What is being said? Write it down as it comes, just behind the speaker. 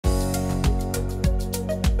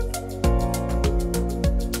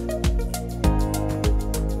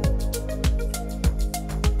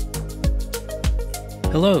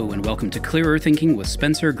Hello, and welcome to Clearer Thinking with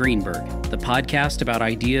Spencer Greenberg, the podcast about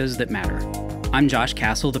ideas that matter. I'm Josh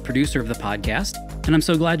Castle, the producer of the podcast, and I'm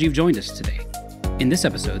so glad you've joined us today. In this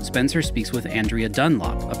episode, Spencer speaks with Andrea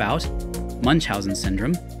Dunlop about Munchausen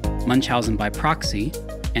syndrome, Munchausen by proxy,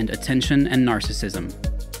 and attention and narcissism.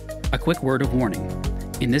 A quick word of warning.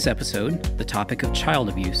 In this episode, the topic of child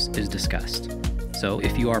abuse is discussed. So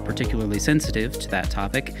if you are particularly sensitive to that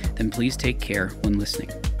topic, then please take care when listening.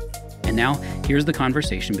 And now, here's the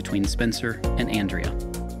conversation between Spencer and Andrea.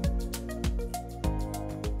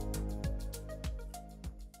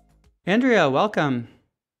 Andrea, welcome.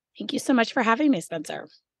 Thank you so much for having me, Spencer.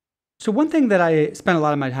 So one thing that I spend a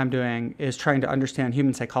lot of my time doing is trying to understand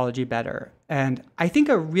human psychology better. And I think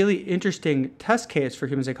a really interesting test case for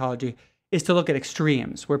human psychology is to look at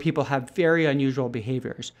extremes where people have very unusual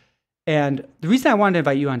behaviors. And the reason I wanted to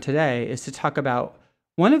invite you on today is to talk about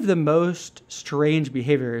one of the most strange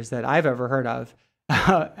behaviors that I've ever heard of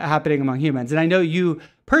happening among humans. And I know you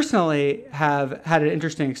personally have had an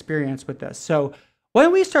interesting experience with this. So why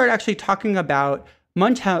don't we start actually talking about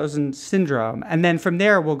Munchausen syndrome, and then from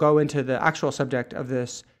there we'll go into the actual subject of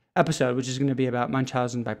this episode, which is going to be about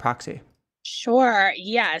Munchausen by proxy. Sure.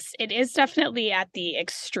 Yes, it is definitely at the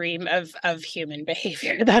extreme of human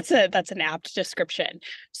behavior. That's an apt description.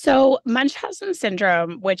 So Munchausen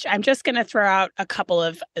syndrome, which I'm just going to throw out a couple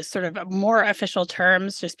of sort of more official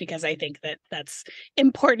terms, just because I think that that's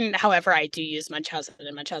important. However, I do use Munchausen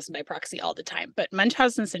and Munchausen by proxy all the time. But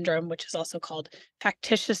Munchausen syndrome, which is also called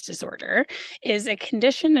factitious disorder, is a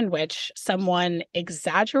condition in which someone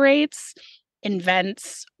exaggerates,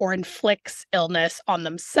 invents, or inflicts illness on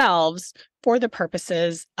themselves for the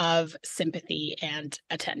purposes of sympathy and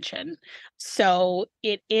attention. So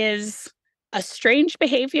it is a strange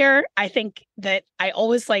behavior. I think that I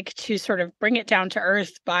always like to sort of bring it down to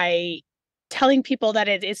earth by telling people that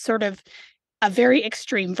it is sort of a very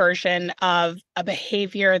extreme version of a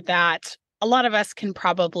behavior that a lot of us can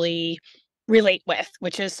probably relate with,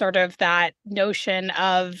 which is sort of that notion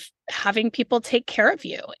of having people take care of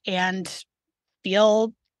you and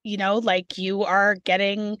feel, like you are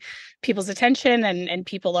getting people's attention and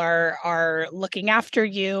people are looking after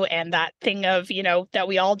you, and that thing of, that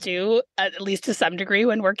we all do, at least to some degree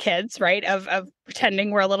when we're kids, right? Of pretending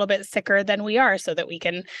we're a little bit sicker than we are so that we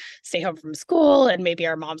can stay home from school and maybe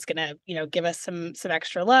our mom's gonna, give us some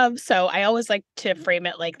extra love. So I always like to frame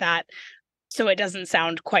it like that so it doesn't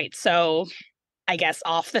sound quite so, I guess,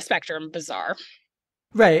 off the spectrum bizarre.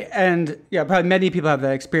 Right. And yeah, probably many people have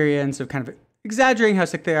that experience of kind of exaggerating how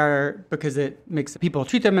sick they are because it makes people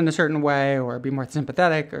treat them in a certain way or be more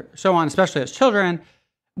sympathetic or so on, especially as children.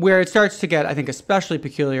 Where it starts to get, I think, especially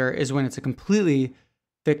peculiar is when it's a completely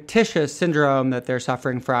fictitious syndrome that they're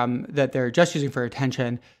suffering from, that they're just using for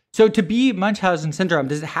attention. So to be Munchausen syndrome,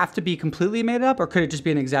 does it have to be completely made up or could it just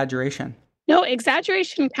be an exaggeration? No,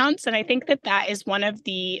 exaggeration counts. And I think that is one of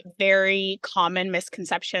the very common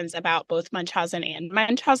misconceptions about both Munchausen and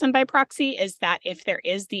Munchausen by proxy is that if there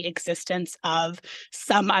is the existence of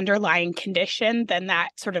some underlying condition, then that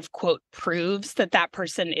sort of, quote, proves that that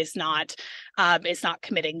person is not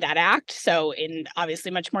committing that act. So in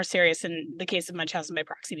obviously much more serious in the case of Munchausen by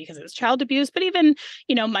proxy because it's child abuse, but even,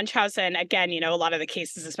 Munchausen, again, a lot of the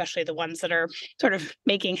cases, especially the ones that are sort of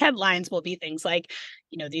making headlines, will be things like,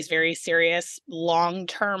 these very serious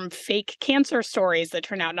long-term fake cancer stories that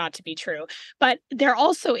turn out not to be true. But there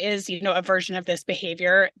also is, a version of this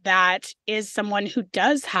behavior that is someone who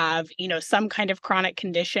does have, some kind of chronic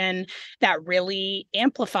condition that really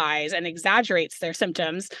amplifies and exaggerates their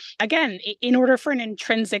symptoms, again, in order for an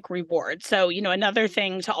intrinsic reward. So, another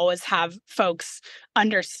thing to always have folks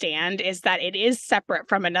understand is that it is separate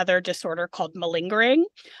from another disorder called malingering,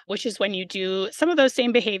 which is when you do some of those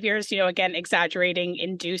same behaviors, again, exaggerating,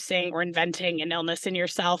 inducing, or inventing an illness in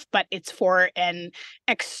yourself, but it's for an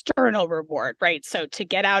external reward, right? So to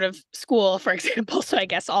get out of school, for example, so I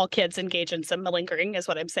guess all kids engage in some malingering is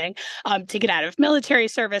what I'm saying, to get out of military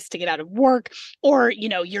service, to get out of work, or,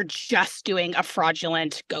 you're just doing a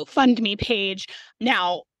fraudulent GoFundMe page.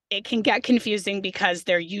 Now, it can get confusing because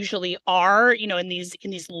there usually are, in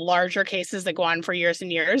these larger cases that go on for years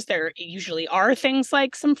and years, there usually are things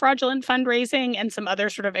like some fraudulent fundraising and some other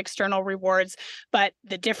sort of external rewards. But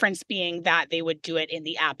the difference being that they would do it in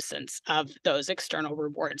the absence of those external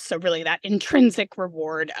rewards. So really that intrinsic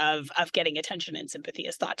reward of getting attention and sympathy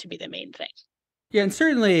is thought to be the main thing. Yeah, and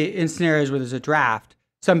certainly in scenarios where there's a draft,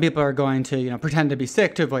 some people are going to, pretend to be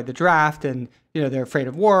sick to avoid the draft, and, they're afraid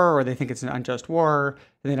of war, or they think it's an unjust war,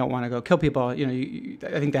 and they don't want to go kill people. I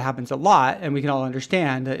think that happens a lot, and we can all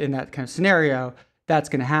understand that in that kind of scenario, that's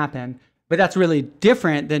going to happen. But that's really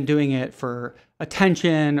different than doing it for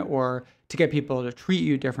attention or to get people to treat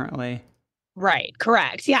you differently. Right.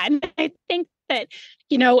 Correct. Yeah. And I think that,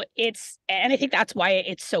 and I think that's why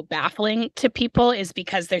it's so baffling to people is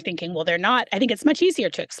because they're thinking, well, they're not. I think it's much easier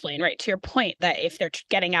to explain, right? To your point that if they're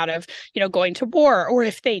getting out of, going to war, or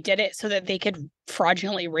if they did it so that they could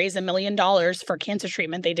fraudulently raise $1 million for cancer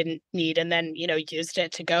treatment they didn't need, and then, used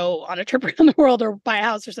it to go on a trip around the world or buy a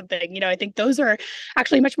house or something. I think those are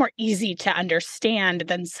actually much more easy to understand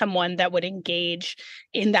than someone that would engage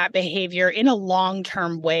in that behavior in a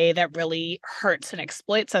long-term way that really hurts and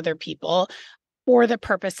exploits other people for the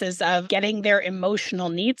purposes of getting their emotional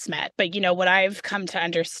needs met. But, what I've come to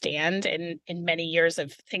understand in many years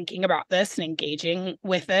of thinking about this and engaging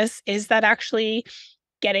with this is that actually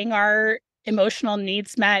getting our emotional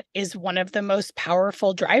needs met is one of the most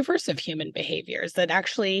powerful drivers of human behaviors, that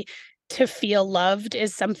actually to feel loved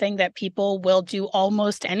is something that people will do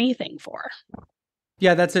almost anything for.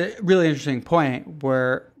 Yeah, that's a really interesting point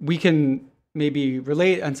where we can maybe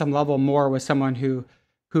relate on some level more with someone who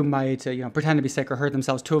might pretend to be sick or hurt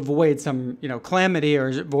themselves to avoid some calamity or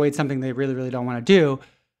avoid something they really, really don't want to do.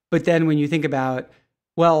 But then when you think about,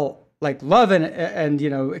 well, like love and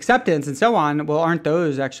acceptance and so on, well, aren't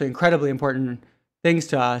those actually incredibly important things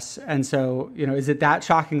to us? And so, is it that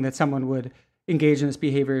shocking that someone would engage in this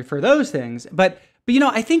behavior for those things? But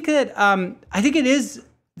I think that I think it is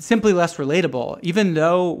simply less relatable. Even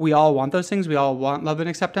though we all want those things, we all want love and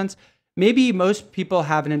acceptance. Maybe most people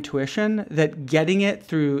have an intuition that getting it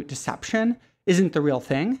through deception isn't the real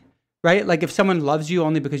thing, right? Like if someone loves you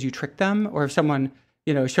only because you tricked them, or if someone,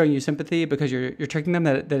 is showing you sympathy because you're tricking them,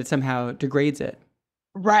 that it somehow degrades it.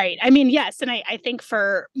 Right. I mean, yes. And I think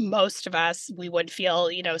for most of us, we would feel,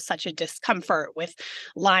 such a discomfort with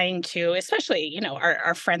lying to, especially,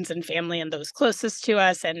 our friends and family and those closest to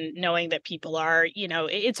us, and knowing that people are,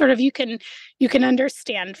 it's sort of, you can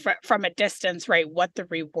understand from a distance, right, what the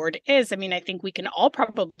reward is. I mean, I think we can all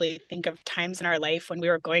probably think of times in our life when we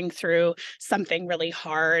were going through something really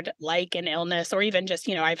hard, like an illness, or even just,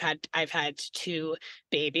 I've had 2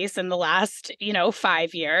 babies in the last,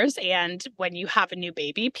 5 years. And when you have a new baby,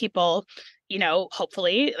 people,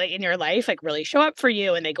 hopefully like in your life, like really show up for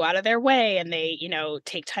you, and they go out of their way, and they,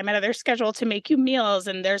 take time out of their schedule to make you meals.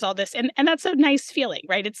 And there's all this, and that's a nice feeling,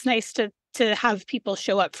 right? It's nice to have people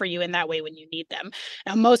show up for you in that way when you need them.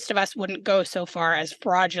 Now, most of us wouldn't go so far as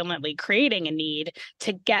fraudulently creating a need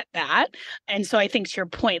to get that. And so I think to your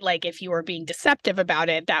point, like if you were being deceptive about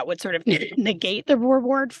it, that would sort of negate the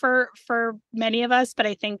reward for many of us. But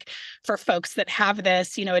I think for folks that have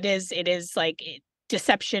this, it is like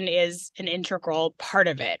deception is an integral part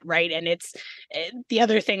of it, right? And it's the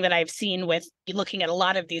other thing that I've seen with looking at a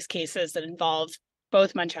lot of these cases that involve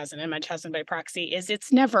both Munchausen and Munchausen by proxy is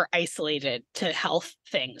it's never isolated to health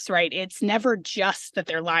things, right? It's never just that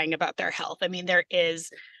they're lying about their health. I mean, there is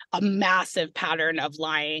a massive pattern of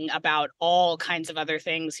lying about all kinds of other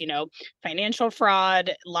things, financial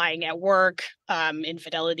fraud, lying at work,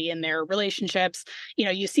 infidelity in their relationships.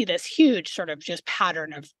 You see this huge sort of just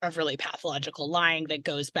pattern of really pathological lying that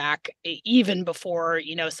goes back even before,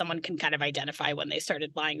 someone can kind of identify when they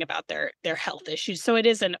started lying about their health issues. So it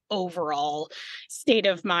is an overall state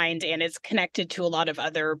of mind, and it's connected to a lot of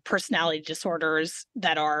other personality disorders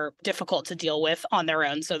that are difficult to deal with on their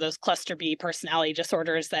own. So those cluster B personality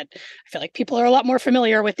disorders that I feel like people are a lot more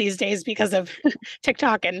familiar with these days because of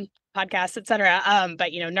TikTok and podcasts, et cetera.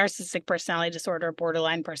 But, narcissistic personality disorder,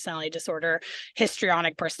 borderline personality disorder,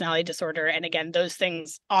 histrionic personality disorder. And again, those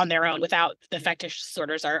things on their own without the factitious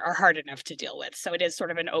disorders are hard enough to deal with. So it is sort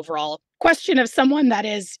of an overall question of someone that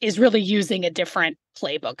is really using a different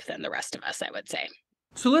playbook than the rest of us, I would say.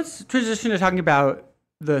 So let's transition to talking about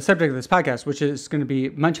the subject of this podcast, which is going to be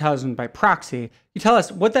Munchausen by proxy. You tell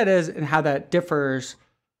us what that is and how that differs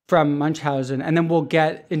from Munchausen, and then we'll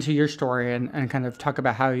get into your story and kind of talk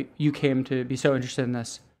about how you came to be so interested in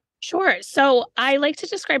this. Sure. So I like to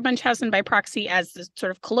describe Munchausen by proxy as the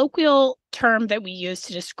sort of colloquial term that we use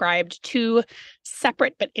to describe 2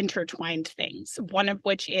 separate but intertwined things. One of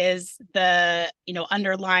which is the,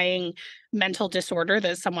 underlying mental disorder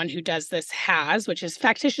that someone who does this has, which is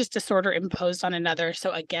factitious disorder imposed on another.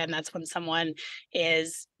 So again, that's when someone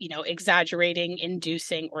is, exaggerating,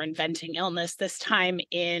 inducing, or inventing illness, this time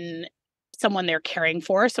in someone they're caring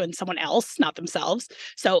for, so in someone else, not themselves.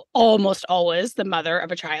 So almost always the mother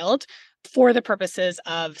of a child, for the purposes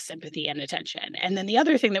of sympathy and attention. And then the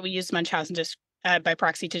other thing that we use Munchausen by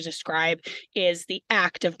proxy to describe is the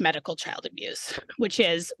act of medical child abuse, which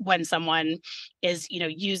is when someone is,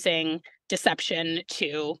 using deception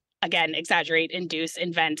to, again, exaggerate, induce,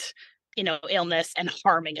 invent, illness and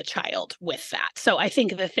harming a child with that. So I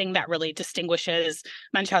think the thing that really distinguishes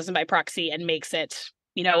Munchausen by proxy and makes it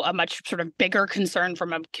a much sort of bigger concern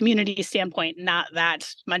from a community standpoint, not that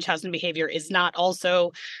Munchausen behavior is not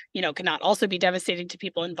also, cannot also be devastating to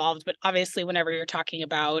people involved. But obviously, whenever you're talking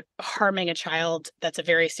about harming a child, that's a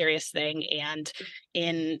very serious thing. And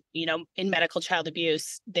in medical child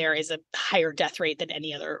abuse, there is a higher death rate than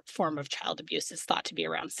any other form of child abuse. Is thought to be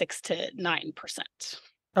around 6 to 9%.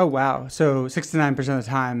 Oh, wow. So 6 to 9% of the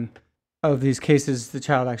time of these cases, the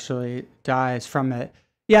child actually dies from it.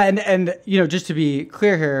 Yeah, and just to be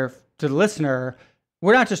clear here to the listener,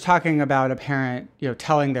 we're not just talking about a parent,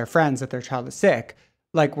 telling their friends that their child is sick.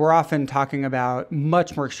 Like, we're often talking about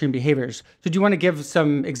much more extreme behaviors. So do you want to give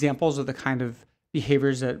some examples of the kind of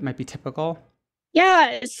behaviors that might be typical?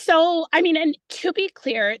 Yeah. So, and to be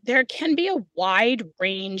clear, there can be a wide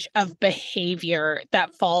range of behavior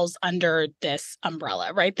that falls under this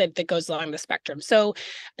umbrella, right? That goes along the spectrum. So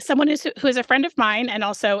someone who is a friend of mine and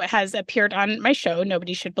also has appeared on my show,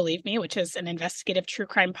 Nobody Should Believe Me, which is an investigative true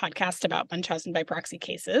crime podcast about Munchausen by proxy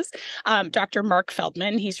cases. Dr. Mark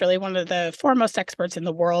Feldman, he's really one of the foremost experts in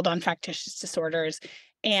the world on factitious disorders.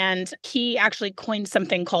 And he actually coined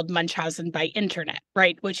something called Munchausen by internet,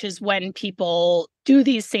 right? Which is when people do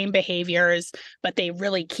these same behaviors, but they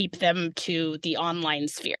really keep them to the online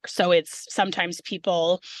sphere. So it's sometimes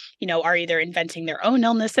people, are either inventing their own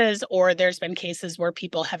illnesses, or there's been cases where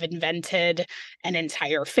people have invented an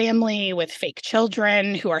entire family with fake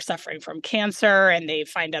children who are suffering from cancer, and they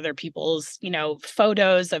find other people's,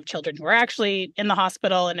 photos of children who are actually in the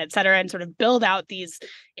hospital and et cetera, and sort of build out these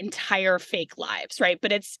entire fake lives, right?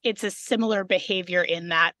 But it's a similar behavior in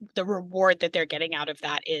that the reward that they're getting out of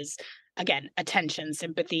that is, again, attention,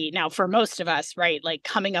 sympathy. Now, for most of us, right, like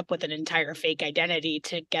coming up with an entire fake identity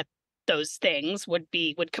to get those things would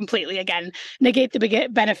completely, again, negate the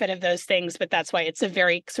benefit of those things. But that's why it's a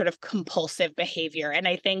very sort of compulsive behavior. And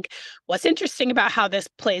I think what's interesting about how this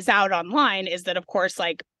plays out online is that, of course,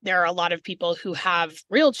 like there are a lot of people who have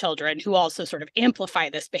real children who also sort of amplify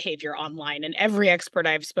this behavior online. And every expert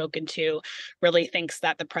I've spoken to really thinks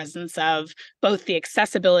that the presence of both the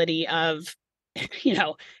accessibility of,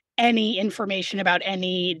 any information about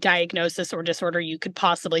any diagnosis or disorder you could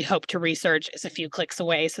possibly hope to research is a few clicks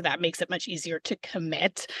away. So that makes it much easier to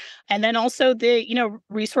commit. And then also the,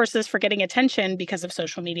 resources for getting attention because of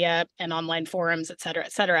social media and online forums, et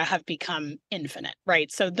cetera, have become infinite,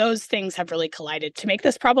 right? So those things have really collided to make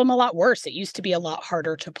this problem a lot worse. It used to be a lot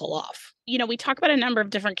harder to pull off. We talk about a number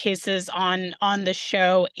of different cases on the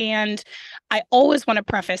show. And I always want to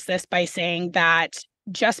preface this by saying that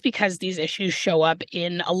just because these issues show up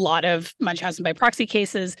in a lot of Munchausen by proxy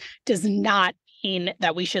cases does not mean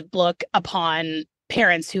that we should look upon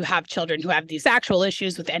parents who have children who have these actual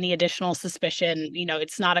issues with any additional suspicion.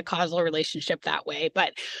 It's not a causal relationship that way,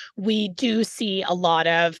 but we do see a lot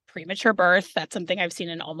of premature birth. That's something I've seen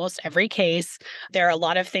in almost every case. There are a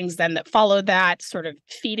lot of things then that follow that, sort of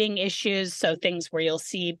feeding issues. So things where you'll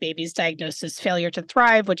see babies diagnosed as failure to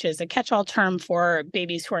thrive, which is a catch-all term for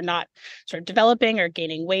babies who are not sort of developing or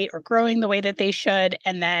gaining weight or growing the way that they should.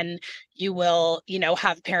 And then you will,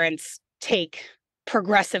 have parents take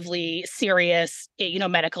progressively serious,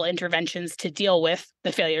 medical interventions to deal with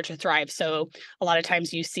the failure to thrive. So a lot of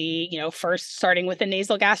times you see, first starting with a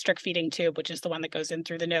nasal gastric feeding tube, which is the one that goes in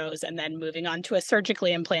through the nose, and then moving on to a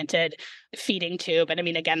surgically implanted feeding tube. And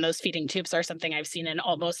again, those feeding tubes are something I've seen in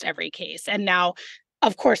almost every case. And now,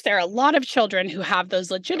 of course, there are a lot of children who have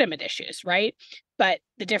those legitimate issues, right? But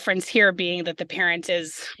the difference here being that the parent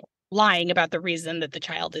is lying about the reason that the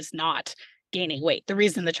child is not gaining weight. The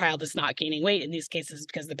reason the child is not gaining weight in these cases is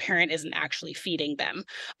because the parent isn't actually feeding them,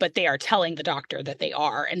 but they are telling the doctor that they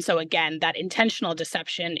are. And so again, that intentional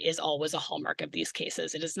deception is always a hallmark of these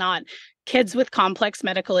cases. It is not kids with complex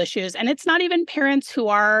medical issues, and it's not even parents who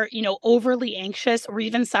are, overly anxious or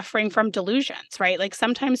even suffering from delusions, right? Like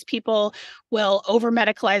sometimes people will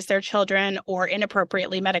over-medicalize their children or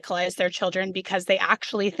inappropriately medicalize their children because they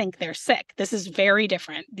actually think they're sick. This is very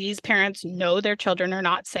different. These parents know their children are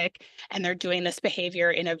not sick, and they're doing this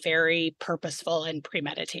behavior in a very purposeful and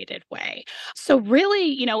premeditated way. So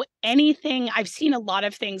really, anything, I've seen a lot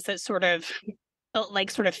of things that sort of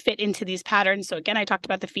fit into these patterns. So again, I talked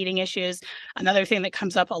about the feeding issues. Another thing that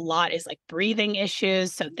comes up a lot is like breathing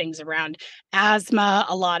issues. So things around asthma,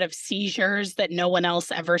 a lot of seizures that no one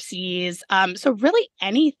else ever sees. So really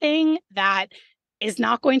anything that is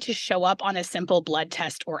not going to show up on a simple blood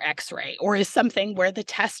test or x-ray, or is something where the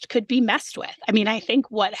test could be messed with. I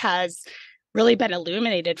think what has really been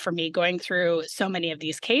illuminated for me going through so many of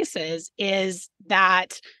these cases is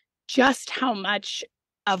that just how much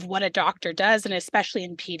of what a doctor does, and especially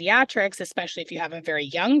in pediatrics, especially if you have a very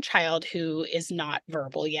young child who is not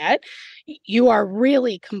verbal yet, you are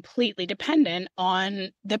really completely dependent on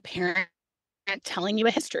the parent telling you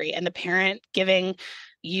a history and the parent giving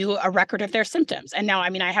you a record of their symptoms. And now,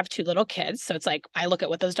 I mean, I have 2 little kids, so it's like I look at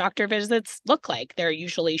what those doctor visits look like. They're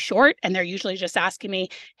usually short, and they're usually just asking me,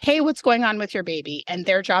 hey, what's going on with your baby? And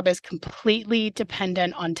their job is completely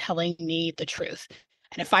dependent on telling me the truth.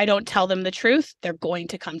 And if I don't tell them the truth, they're going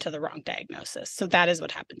to come to the wrong diagnosis. So that is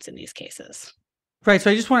what happens in these cases. Right.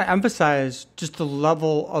 So I just want to emphasize just the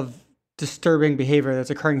level of disturbing behavior that's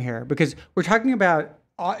occurring here, because we're talking about,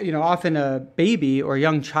 often a baby or a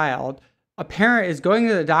young child. A parent is going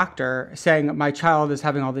to the doctor saying, my child is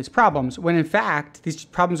having all these problems, when in fact, these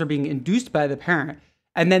problems are being induced by the parent.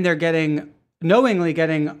 And then they're knowingly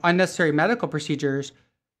getting unnecessary medical procedures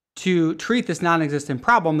to treat this non-existent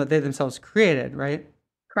problem that they themselves created, right?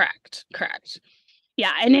 Correct.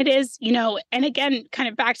 Yeah. And it is, and again, kind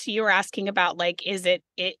of back to you were asking about, like, is it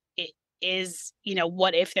is,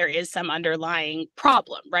 what if there is some underlying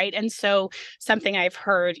problem, right? And so something I've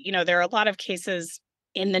heard, there are a lot of cases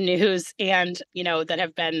in the news and, that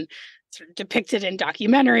have been sort of depicted in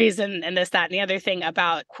documentaries and this, that, and the other thing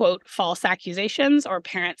about, quote, false accusations, or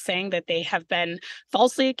parents saying that they have been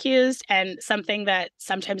falsely accused. And something that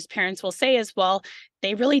sometimes parents will say is, well,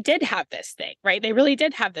 they really did have this thing, right? They really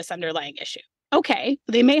did have this underlying issue. Okay,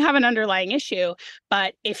 they may have an underlying issue,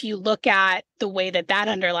 but if you look at the way that that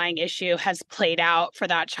underlying issue has played out for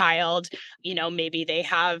that child, maybe they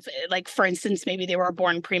have, like, for instance, maybe they were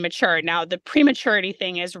born premature. Now, the prematurity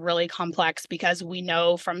thing is really complex because we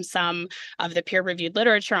know from some of the peer-reviewed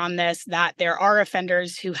literature on this that there are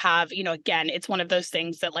offenders who have, again, it's one of those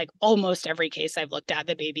things that, like, almost every case I've looked at,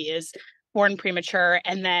 the baby is born premature.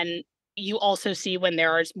 And then you also see when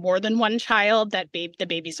there is more than one child that the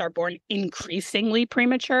babies are born increasingly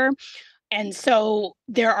premature. And so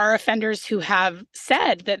there are offenders who have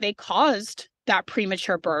said that they caused that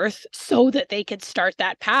premature birth so that they could start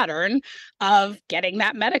that pattern of getting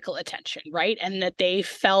that medical attention, right? And that they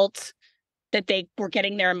felt that they were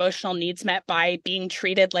getting their emotional needs met by being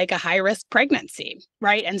treated like a high-risk pregnancy,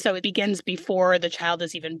 right? And so it begins before the child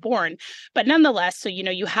is even born. But nonetheless, so,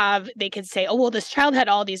 they could say, oh, well, this child had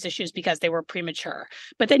all these issues because they were premature.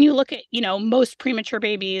 But then you look at, most premature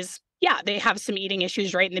babies, yeah, they have some eating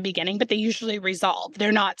issues right in the beginning, but they usually resolve.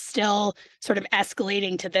 They're not still sort of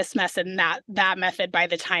escalating to this mess and that method by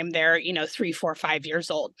the time they're, 3, 4, 5 years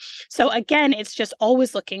old. So again, it's just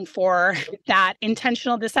always looking for that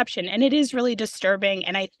intentional deception. And it is really disturbing.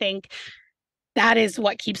 And I think that is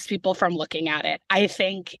what keeps people from looking at it. I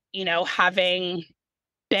think, having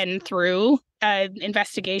been through an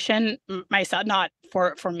investigation myself, not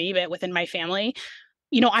for me, but within my family,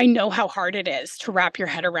 I know how hard it is to wrap your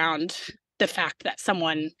head around the fact that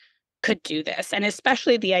someone could do this. And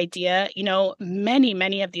especially the idea,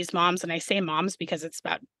 many of these moms, and I say moms because it's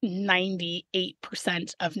about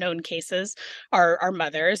 98% of known cases are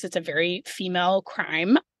mothers. It's a very female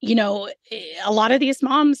crime. A lot of these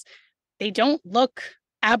moms, they don't look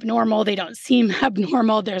abnormal. They don't seem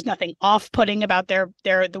abnormal. There's nothing off-putting about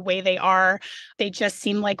the way they are. They just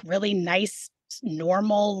seem like really nice,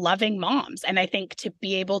 normal, loving moms. And I think to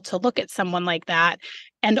be able to look at someone like that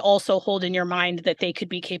and also hold in your mind that they could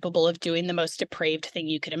be capable of doing the most depraved thing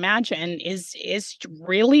you could imagine is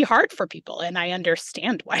really hard for people. And I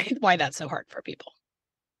understand why that's so hard for people.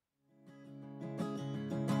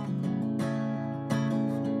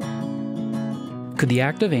 Could the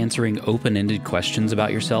act of answering open-ended questions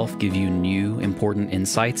about yourself give you new, important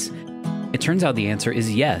insights? It turns out the answer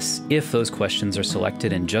is yes, if those questions are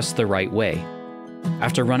selected in just the right way.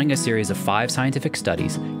 After running a series of 5 scientific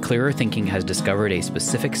studies, Clearer Thinking has discovered a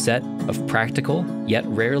specific set of practical, yet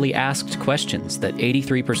rarely asked questions that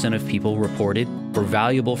 83% of people reported were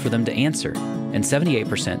valuable for them to answer, and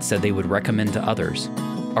 78% said they would recommend to others.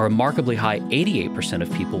 A remarkably high 88%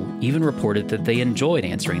 of people even reported that they enjoyed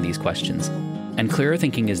answering these questions. And Clearer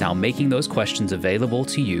Thinking is now making those questions available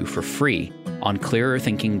to you for free on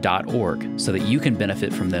clearerthinking.org so that you can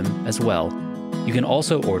benefit from them as well. You can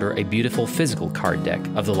also order a beautiful physical card deck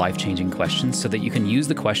of the life-changing questions so that you can use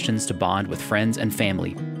the questions to bond with friends and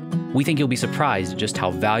family. We think you'll be surprised at just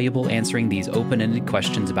how valuable answering these open-ended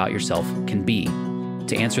questions about yourself can be.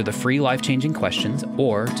 To answer the free life-changing questions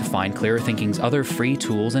or to find Clearer Thinking's other free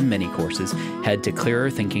tools and mini-courses, head to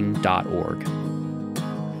clearerthinking.org.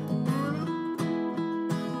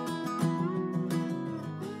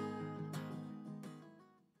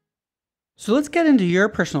 So let's get into your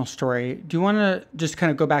personal story. Do you want to just kind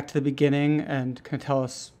of go back to the beginning and kind of tell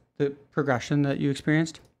us the progression that you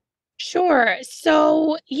experienced? Sure.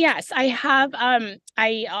 So yes, I have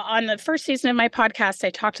I on the first season of my podcast, I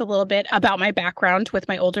talked a little bit about my background with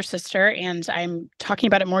my older sister, and I'm talking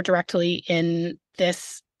about it more directly in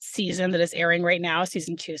this season that is airing right now,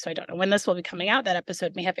 season 2. So I don't know when this will be coming out. That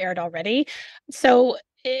episode may have aired already. So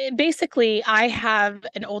basically, I have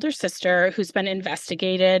an older sister who's been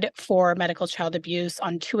investigated for medical child abuse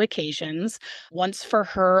on 2 occasions, once for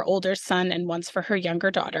her older son and once for her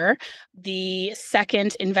younger daughter. The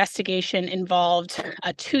second investigation involved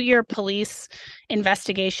a 2-year police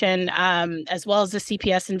investigation, as well as a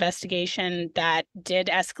CPS investigation that did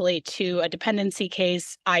escalate to a dependency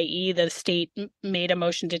case, i.e., the state made a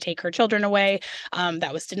motion to take her children away.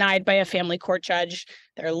 That was denied by a family court judge.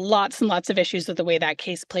 There are lots and lots of issues with the way that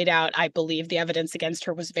case played out. I believe the evidence against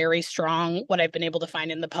her was very strong. What I've been able to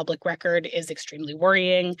find in the public record is extremely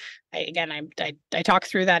worrying. I talk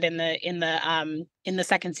through that in the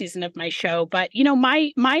second season of my show. But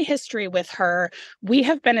my history with her, we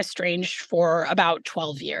have been estranged for about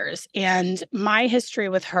 12 years, and my history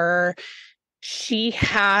with her, she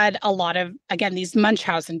had a lot of, again, these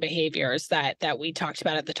Munchausen behaviors that we talked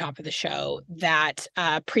about at the top of the show that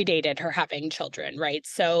predated her having children, right?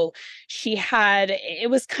 So it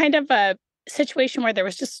was kind of a situation where there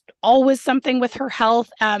was just always something with her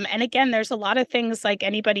health. And again, there's a lot of things, like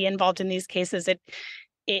anybody involved in these cases,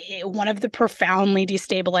 one of the profoundly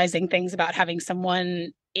destabilizing things about having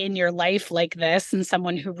someone in your life like this, and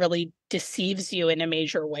someone who really deceives you in a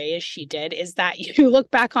major way as she did, is that you look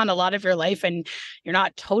back on a lot of your life and you're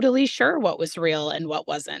not totally sure what was real and what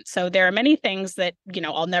wasn't. So there are many things that,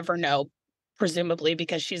 I'll never know, presumably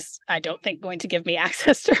because she's, I don't think, going to give me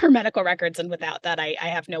access to her medical records. And without that, I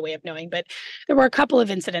have no way of knowing. But there were a couple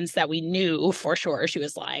of incidents that we knew for sure she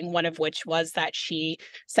was lying. One of which was that she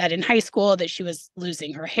said in high school that she was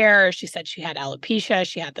losing her hair. She said she had alopecia.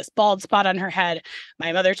 She had this bald spot on her head.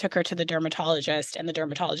 My mother took her to the dermatologist, and the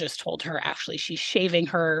dermatologist told her actually she's shaving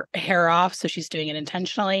her hair off. So she's doing it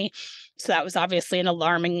intentionally. So that was obviously an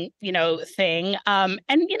alarming, thing.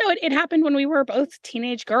 It happened when we were both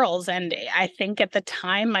teenage girls. And I think at the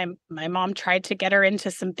time, my mom tried to get her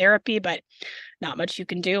into some therapy, but not much you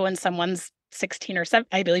can do when someone's 16 or 7,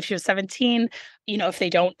 I believe she was 17, if they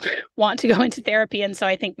don't want to go into therapy. And so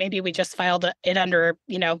I think maybe we just filed it under,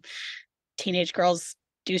 teenage girls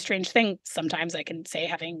do strange things sometimes, I can say,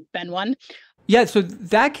 having been one. Yeah, so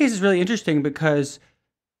that case is really interesting because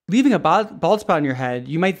leaving a bald spot on your head,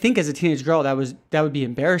 you might think as a teenage girl that would be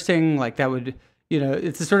embarrassing. Like that would,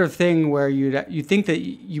 it's the sort of thing where you think that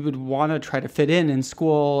you would want to try to fit in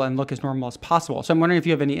school and look as normal as possible. So I'm wondering if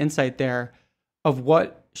you have any insight there of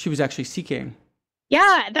what she was actually seeking.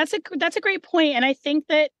 Yeah, that's a great point. And I think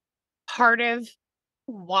that part of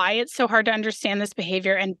why it's so hard to understand this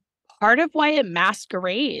behavior, and part of why it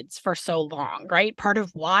masquerades for so long, right? Part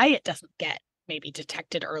of why it doesn't get maybe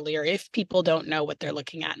detected earlier if people don't know what they're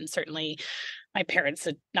looking at. And certainly my parents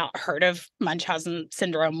had not heard of Munchausen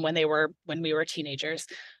syndrome when we were teenagers,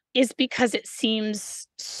 is because it seems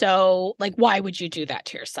so like, why would you do that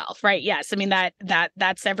to yourself? Right. Yes. I mean,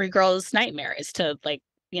 that's every girl's nightmare, is to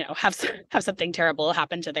have something terrible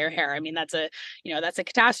happen to their hair. I mean, that's a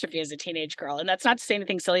catastrophe as a teenage girl. And that's not to say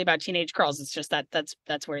anything silly about teenage girls. It's just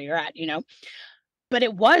that's where you're at, But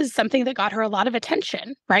it was something that got her a lot of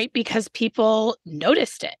attention, right? Because people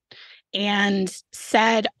noticed it and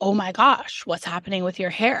said, oh my gosh, what's happening with your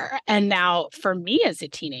hair? And now for me as a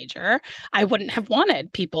teenager, I wouldn't have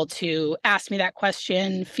wanted people to ask me that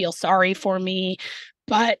question, feel sorry for me.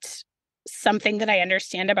 But something that I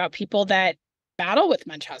understand about people that battle with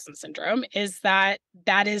Munchausen syndrome is that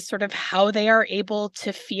is sort of how they are able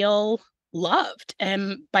to feel loved,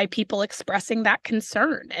 and by people expressing that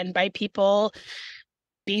concern, and by people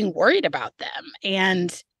being worried about them.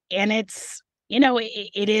 And it's,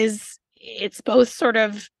 it's both sort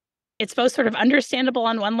of understandable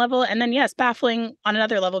on one level, and then yes, baffling on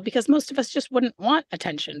another level, because most of us just wouldn't want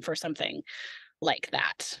attention for something like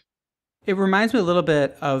that. It reminds me a little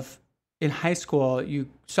bit of in high school, you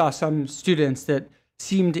saw some students that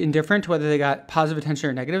seemed indifferent to whether they got positive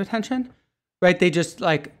attention or negative attention, right? They just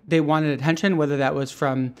they wanted attention, whether that was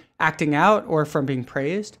from acting out or from being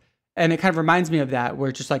praised. And it kind of reminds me of that,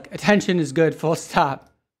 where it's just attention is good, full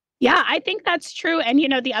stop. Yeah, I think that's true. And,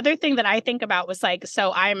 the other thing that I think about was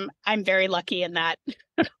so I'm very lucky in that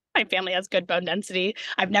my family has good bone density.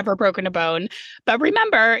 I've never broken a bone. But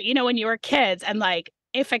remember, when you were kids, and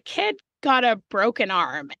if a kid got a broken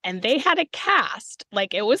arm and they had a cast,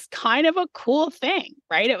 it was kind of a cool thing,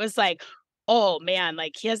 right? It was oh man,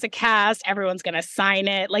 he has a cast, everyone's going to sign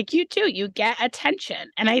it. You get attention.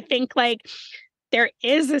 And I think there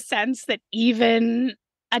is a sense that even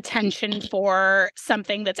attention for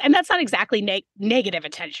something and that's not exactly negative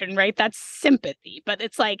attention, right? That's sympathy. But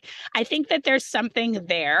it's like, I think that there's something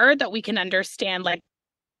there that we can understand, like,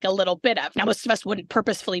 a little bit of. Now, most of us wouldn't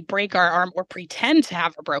purposefully break our arm or pretend to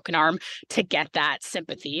have a broken arm to get that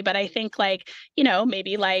sympathy. But I think, like,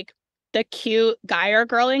 maybe like the cute guy or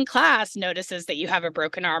girl in class notices that you have a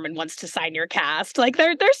broken arm and wants to sign your cast. Like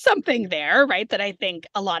there's something there, right? That I think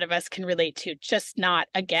a lot of us can relate to, just not,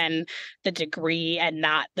 again, the degree and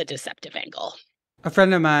not the deceptive angle. A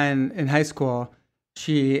friend of mine in high school,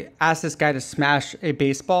 she asked this guy to smash a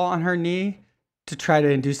baseball on her knee to try to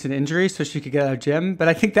induce an injury so she could get out of gym. But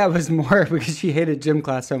I think that was more because she hated gym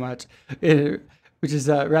class so much, which is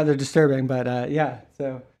rather disturbing. But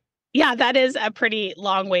Yeah, that is a pretty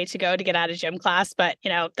long way to go to get out of gym class. But,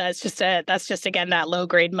 that's just again, that low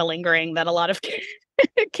grade malingering that a lot of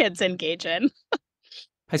kids engage in.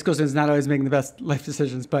 High school students not always making the best life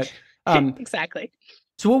decisions, but exactly.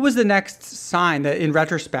 So what was the next sign that in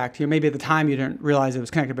retrospect, maybe at the time you didn't realize it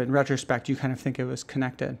was connected, but in retrospect, you kind of think it was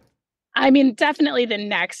connected? I mean, definitely the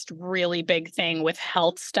next really big thing with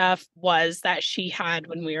health stuff was that she had,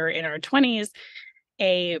 when we were in our 20s,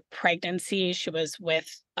 a pregnancy. She was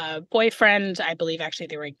with a boyfriend. I believe actually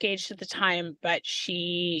they were engaged at the time, but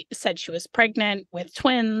she said she was pregnant with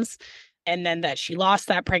twins, and then that she lost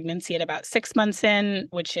that pregnancy at about 6 months in,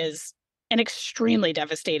 which is an extremely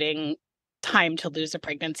devastating time to lose a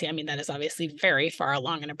pregnancy. I mean, that is obviously very far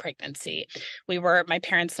along in a pregnancy. My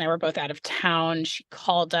parents and I were both out of town. She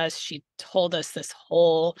called us. She told us this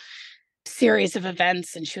whole series of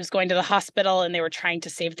events, and she was going to the hospital and they were trying to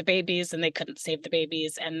save the babies and they couldn't save the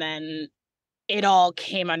babies. And then it all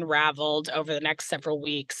came unraveled over the next several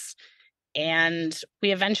weeks. And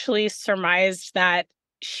we eventually surmised that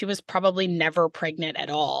she was probably never pregnant at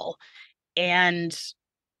all. And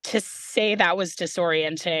to say that was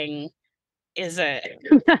disorienting is a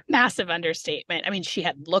massive understatement. I mean, she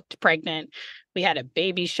had looked pregnant. We had a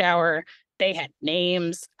baby shower. They had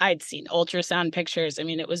names. I'd seen ultrasound pictures. I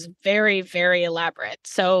mean, it was very, very elaborate.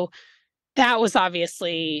 So that was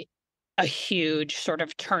obviously a huge sort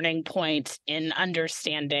of turning point in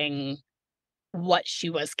understanding what she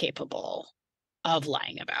was capable of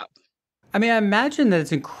lying about. I mean, I imagine that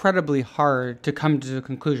it's incredibly hard to come to the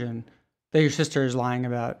conclusion that your sister is lying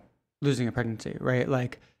about losing a pregnancy, right?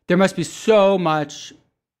 Like, there must be so much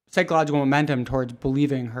psychological momentum towards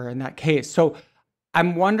believing her in that case. So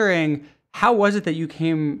I'm wondering, how was it that you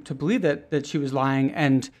came to believe that she was lying?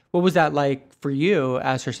 And what was that like for you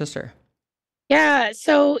as her sister? Yeah.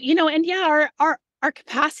 So, and yeah, our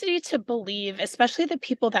capacity to believe, especially the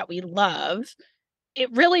people that we love, it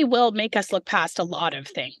really will make us look past a lot of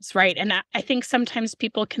things, right? And I think sometimes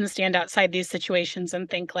people can stand outside these situations and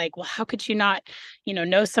think like, well, how could you not,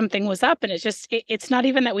 know something was up? And it's not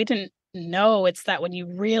even that we didn't know. It's that when you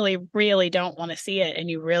really, really don't want to see it and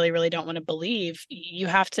you really, really don't want to believe,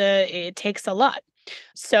 it takes a lot.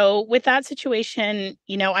 So with that situation,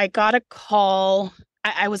 I got a call.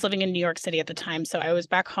 I was living in New York City at the time. So I was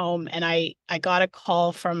back home and I got a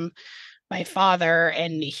call from my father,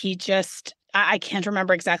 and he just, I can't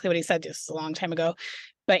remember exactly what he said. This is a long time ago,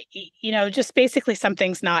 but just basically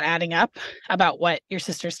something's not adding up about what your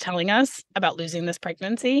sister's telling us about losing this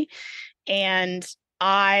pregnancy. And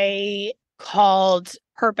I called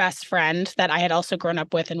her best friend that I had also grown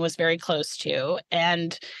up with and was very close to,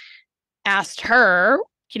 and asked her,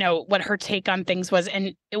 what her take on things was.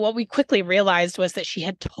 And what we quickly realized was that she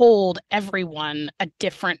had told everyone a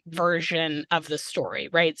different version of the story,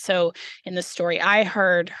 right? So in the story I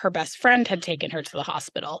heard, her best friend had taken her to the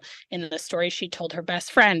hospital. In the story she told her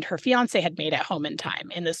best friend, her fiance had made it home in time.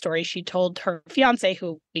 In the story she told her fiance,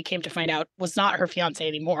 who we came to find out was not her fiance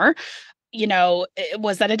anymore, it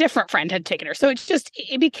was that a different friend had taken her. So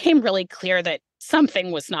it became really clear that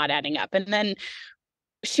something was not adding up. And then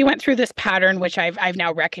she went through this pattern, which I've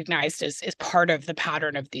now recognized as part of the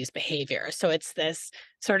pattern of these behaviors. So it's this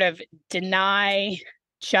sort of deny,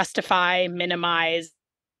 justify, minimize,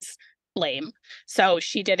 blame. So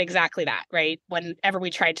she did exactly that, right? Whenever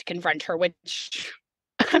we tried to confront her, which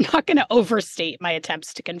I'm not going to overstate my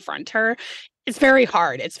attempts to confront her. It's very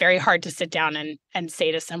hard. It's very hard to sit down and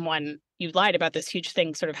say to someone, you lied about this huge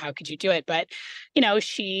thing, sort of, how could you do it? But,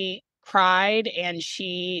 she cried, and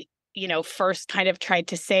she, first kind of tried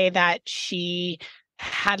to say that she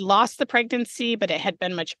had lost the pregnancy, but it had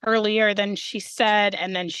been much earlier than she said.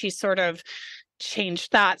 And then she sort of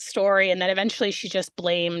changed that story. And then eventually she just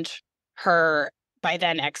blamed her by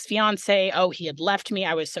then ex-fiance. Oh, he had left me.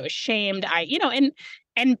 I was so ashamed.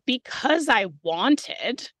 And because I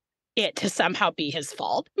wanted it to somehow be his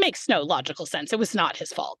fault, makes no logical sense. It was not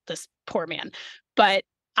his fault, this poor man. But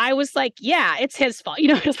I was like, yeah, it's his fault.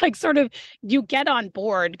 It's like sort of you get on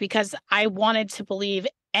board because I wanted to believe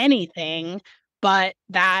anything, but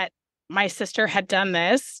that my sister had done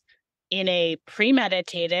this in a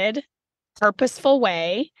premeditated, purposeful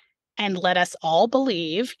way and let us all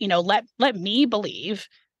believe, let me believe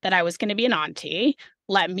that I was going to be an auntie,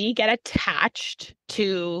 let me get attached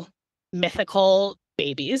to mythical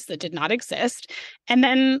babies that did not exist, and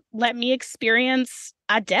then let me experience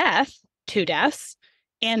a death, two deaths,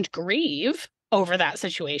 and grieve over that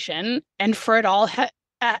situation, and for it all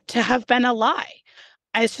to have been a lie.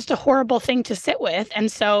 It's just a horrible thing to sit with.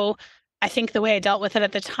 And so I think the way I dealt with it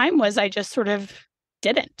at the time was I just sort of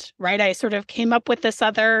didn't, right? I sort of came up with this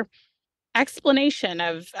other explanation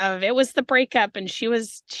of it was the breakup and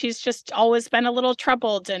she's just always been a little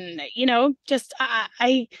troubled, and just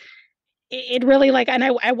it really, like, and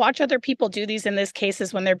I watch other people do these in these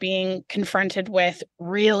cases when they're being confronted with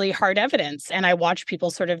really hard evidence, and I watch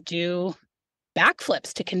people sort of do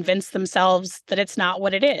backflips to convince themselves that it's not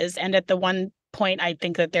what it is. And at the one point, I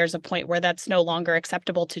think that there's a point where that's no longer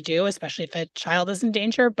acceptable to do, especially if a child is in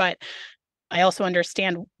danger. But I also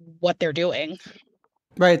understand what they're doing.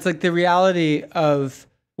 Right. It's like the reality of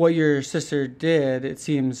what your sister did, it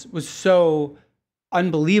seems, was so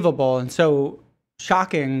unbelievable and so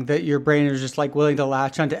shocking that your brain is just like willing to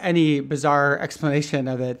latch onto any bizarre explanation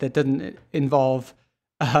of it that doesn't involve,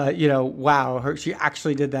 wow, she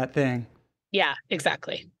actually did that thing. Yeah,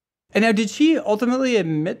 exactly. And now, did she ultimately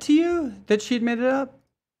admit to you that she'd made it up?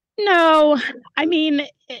 No, I mean,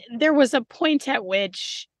 there was a point at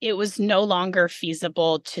which it was no longer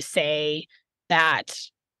feasible to say that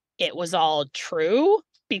it was all true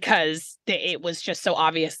because it was just so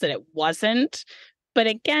obvious that it wasn't. But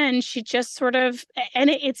again, she just sort of, and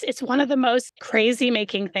it's one of the most crazy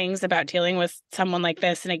making things about dealing with someone like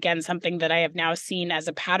this. And again, something that I have now seen as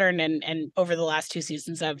a pattern. And over the last 2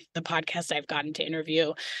 seasons of the podcast, I've gotten to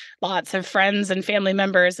interview lots of friends and family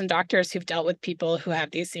members and doctors who've dealt with people who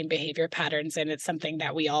have these same behavior patterns. And it's something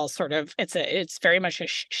that we all sort of, it's very much a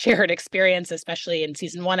shared experience, especially in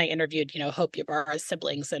season 1, I interviewed, Hope Ybarra's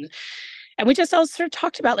siblings. And we just all sort of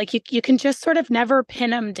talked about, like, you can just sort of never pin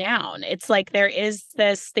them down. It's like there is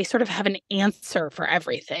this, they sort of have an answer for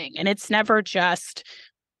everything. And it's never just,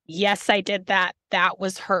 yes, I did that. That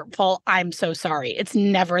was hurtful. I'm so sorry. It's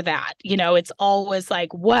never that. It's always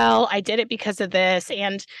like, well, I did it because of this.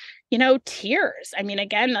 And, tears. I mean,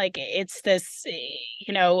 again, like it's this,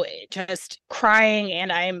 just crying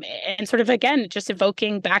and sort of, again, just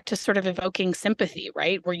evoking sympathy,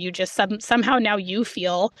 right? Where you just somehow now you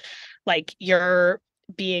feel like you're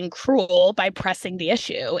being cruel by pressing the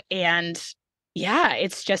issue. And yeah,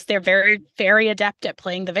 it's just, they're very, very adept at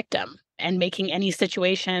playing the victim and making any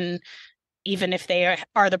situation, even if they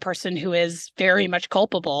are the person who is very much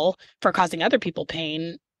culpable for causing other people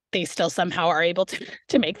pain, they still somehow are able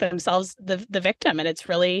to make themselves the victim. And it's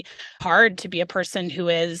really hard to be a person who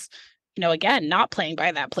is, again, not playing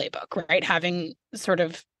by that playbook, right? Having sort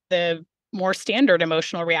of the more standard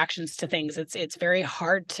emotional reactions to things. It's very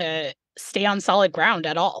hard to stay on solid ground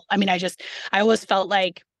at all. I mean, I always felt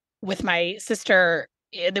like with my sister,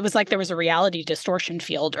 it was like there was a reality distortion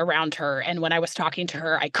field around her. And when I was talking to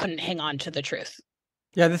her, I couldn't hang on to the truth.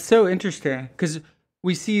 Yeah, that's so interesting because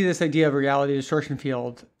we see this idea of a reality distortion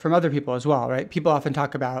field from other people as well, right? People often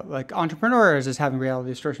talk about like entrepreneurs as having reality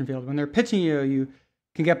distortion field. When they're pitching you, you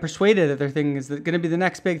can get persuaded that their thing is going to be the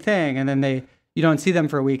next big thing. And then you don't see them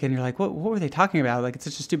for a week and you're like, what were they talking about? Like, it's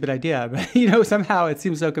such a stupid idea, but somehow it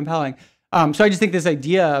seems so compelling. So I just think this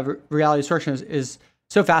idea of reality distortion is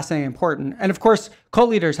so fascinating and important. And of course, cult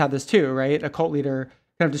leaders have this too, right? A cult leader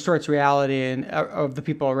kind of distorts reality and of the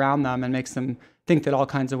people around them and makes them think that all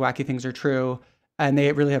kinds of wacky things are true. And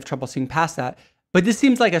they really have trouble seeing past that. But this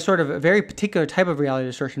seems like a sort of a very particular type of reality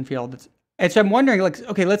distortion field. And so I'm wondering, like,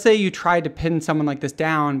 okay, let's say you tried to pin someone like this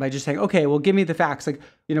down by just saying, okay, well, give me the facts. Like,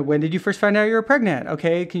 when did you first find out you were pregnant?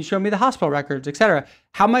 Okay, can you show me the hospital records, et cetera?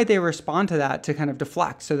 How might they respond to that to kind of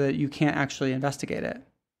deflect so that you can't actually investigate it?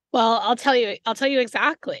 Well, I'll tell you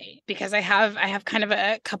exactly, because I have kind of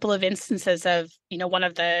a couple of instances of, one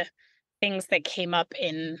of the things that came up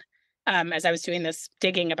in, as I was doing this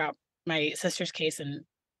digging about my sister's case and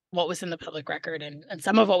what was in the public record. And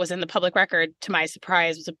some of what was in the public record, to my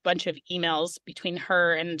surprise, was a bunch of emails between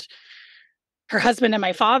her and her husband and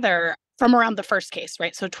my father from around the first case,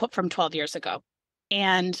 right? So from 12 years ago.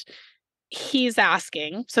 And he's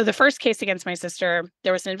asking, so the first case against my sister,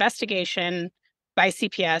 there was an investigation by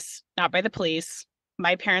CPS, not by the police.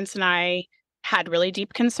 My parents and I had really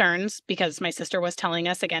deep concerns because my sister was telling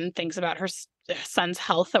us, again, things about her son's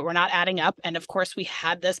health that were not adding up. And of course, we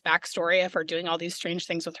had this backstory of her doing all these strange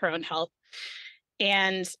things with her own health.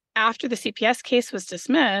 And after the CPS case was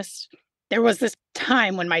dismissed, there was this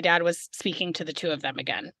time when my dad was speaking to the two of them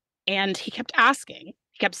again. And he kept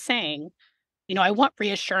saying, I want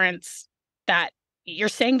reassurance that you're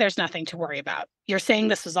saying there's nothing to worry about. You're saying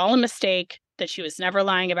this was all a mistake, that she was never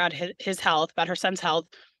lying about his health, about her son's health.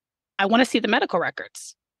 I want to see the medical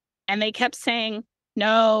records. And they kept saying,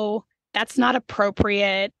 no, that's not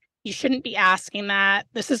appropriate. You shouldn't be asking that.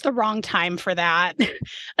 This is the wrong time for that.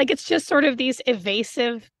 Like, it's just sort of these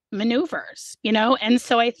evasive maneuvers, And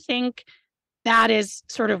so I think that is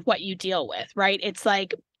sort of what you deal with, right? It's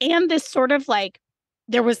like, and this sort of like,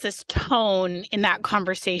 there was this tone in that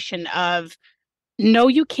conversation of, no,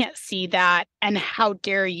 you can't see that. And how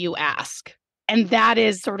dare you ask? And that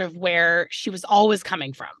is sort of where she was always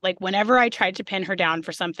coming from. Like, whenever I tried to pin her down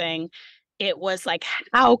for something, it was like,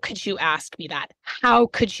 how could you ask me that? How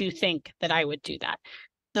could you think that I would do that?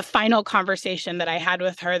 The final conversation that I had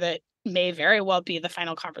with her, that may very well be the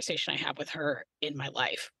final conversation I have with her in my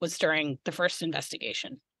life, was during the first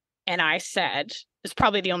investigation. And I said, it's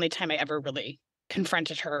probably the only time I ever really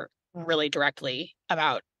confronted her really directly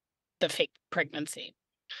about the fake pregnancy.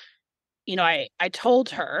 I told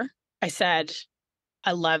her, I said,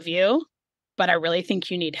 I love you, but I really think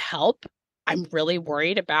you need help. I'm really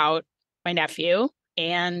worried about my nephew,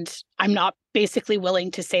 and I'm not basically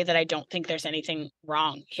willing to say that I don't think there's anything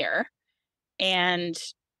wrong here. And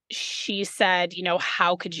she said,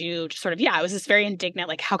 how could you sort of, I was just very indignant,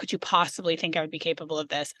 like, how could you possibly think I would be capable of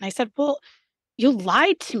this? And I said, well, you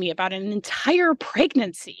lied to me about an entire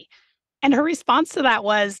pregnancy. And her response to that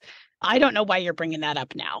was, I don't know why you're bringing that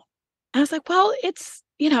up now. And I was like, well, it's,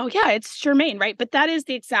 it's germane, right? But that is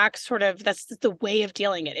the exact sort of, that's the way of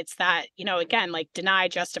dealing it. It's that, again, like, deny,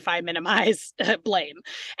 justify, minimize, blame.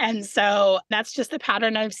 And so that's just the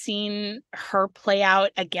pattern I've seen her play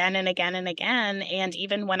out again and again and again. And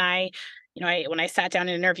even when when I sat down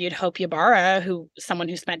and interviewed Hope Ybarra, someone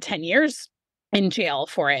who spent 10 years in jail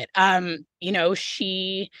for it,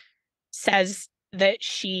 she says that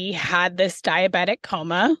she had this diabetic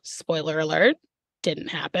coma, spoiler alert, didn't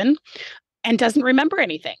happen, and doesn't remember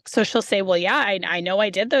anything. So she'll say, well, yeah, I know I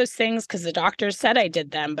did those things because the doctors said I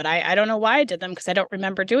did them, but I don't know why I did them because I don't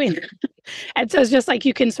remember doing them. And so it's just like,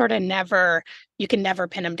 you can never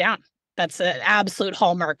pin them down. That's an absolute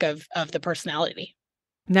hallmark of the personality.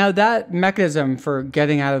 Now, that mechanism for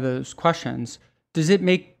getting out of those questions, does it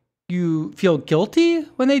make you feel guilty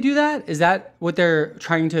when they do that? Is that what they're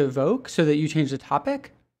trying to evoke so that you change the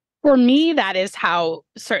topic? For me, that is how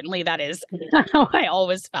I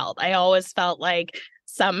always felt. I always felt like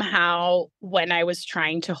somehow when I was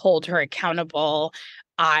trying to hold her accountable,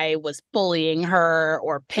 I was bullying her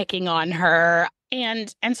or picking on her.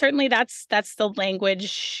 And certainly that's the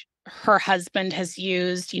language her husband has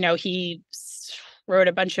used. He wrote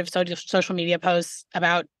a bunch of social media posts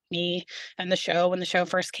about me and the show when the show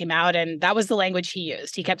first came out, and that was the language he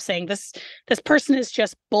used. He kept saying, this person is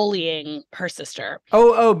just bullying her sister.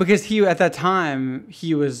 Oh, because at that time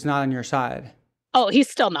he was not on your side. Oh, he's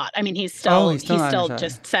still not. I mean, he still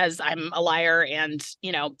just says I'm a liar, and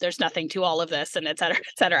there's nothing to all of this, and et cetera,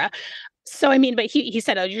 et cetera. So I mean, but he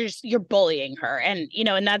said, oh, you're bullying her, and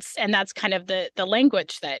and that's kind of the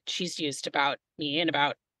language that she's used about me and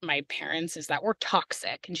about my parents, is that we're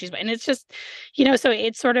toxic. And it's just, so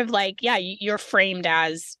it's sort of like, you're framed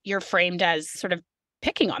as sort of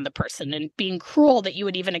picking on the person and being cruel that you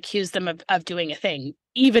would even accuse them of doing a thing,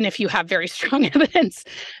 even if you have very strong evidence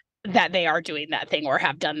that they are doing that thing or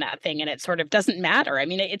have done that thing. And it sort of doesn't matter. I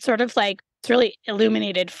mean, it's sort of like, it's really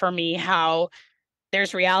illuminated for me how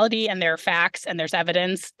there's reality and there are facts and there's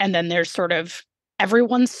evidence. And then there's sort of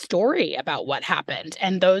everyone's story about what happened.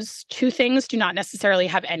 And those two things do not necessarily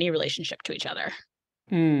have any relationship to each other.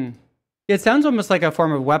 It sounds almost like a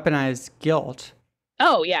form of weaponized guilt.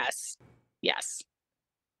 Oh, yes. Yes.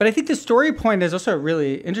 But I think the story point is also a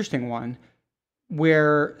really interesting one,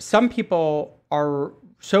 where some people are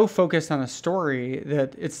so focused on a story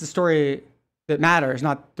that it's the story that matters,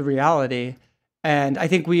 not the reality. And I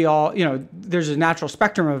think we all, there's a natural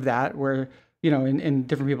spectrum of that where, in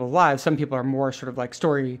different people's lives, some people are more sort of like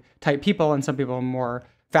story type people and some people are more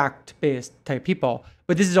fact-based type people.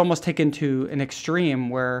 But this is almost taken to an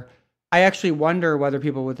extreme where I actually wonder whether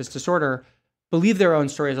people with this disorder believe their own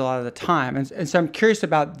stories a lot of the time. And so I'm curious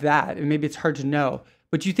about that, and maybe it's hard to know.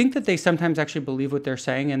 But do you think that they sometimes actually believe what they're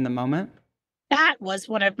saying in the moment? That was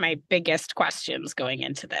one of my biggest questions going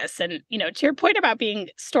into this. And, to your point about being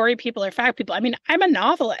story people or fact people, I mean, I'm a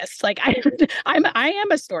novelist. Like I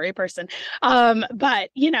am a story person. But,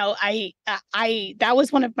 that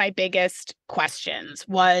was one of my biggest questions.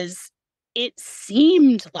 Was it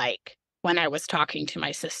seemed like when I was talking to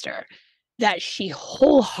my sister that she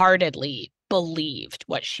wholeheartedly believed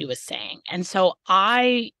what she was saying. And so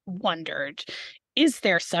I wondered, is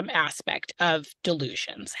there some aspect of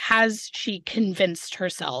delusions? Has she convinced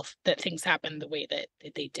herself that things happened the way that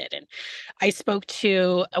they did? And I spoke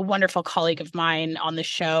to a wonderful colleague of mine on the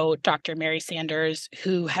show, Dr. Mary Sanders,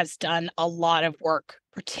 who has done a lot of work,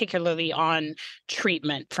 particularly on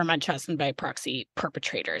treatment for Munchausen by proxy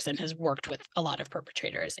perpetrators, and has worked with a lot of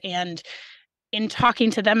perpetrators. And in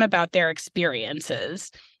talking to them about their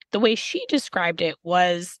experiences, the way she described it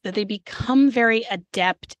was that they become very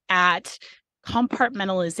adept at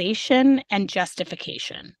compartmentalization and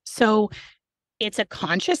justification. So it's a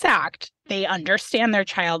conscious act. They understand their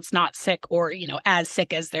child's not sick, or, as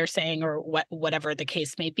sick as they're saying, or whatever the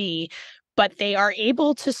case may be, but they are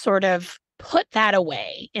able to sort of put that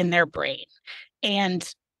away in their brain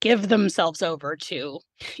and give themselves over to,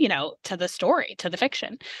 to the story, to the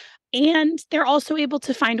fiction. And they're also able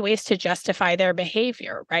to find ways to justify their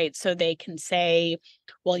behavior, right? So they can say,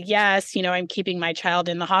 well, yes, I'm keeping my child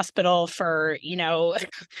in the hospital for,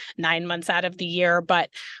 9 months out of the year, but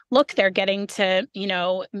look, they're getting to,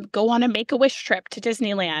 go on a Make-A-Wish trip to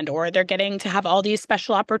Disneyland, or they're getting to have all these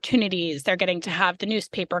special opportunities. They're getting to have the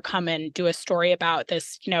newspaper come and do a story about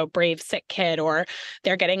this, brave, sick kid, or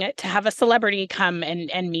they're getting to have a celebrity come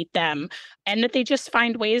and meet them. And that they just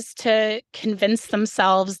find ways to convince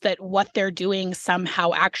themselves that what they're doing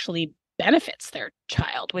somehow actually benefits their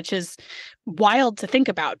child, which is wild to think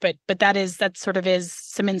about. But that sort of is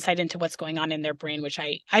some insight into what's going on in their brain, which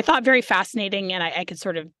I thought very fascinating, and I could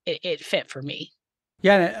sort of, it fit for me.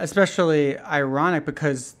 Yeah, and especially ironic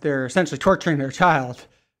because they're essentially torturing their child,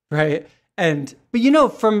 right?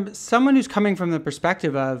 But from someone who's coming from the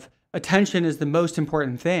perspective of attention is the most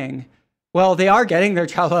important thing, well, they are getting their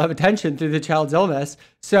child a lot of attention through the child's illness.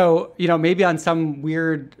 So, maybe on some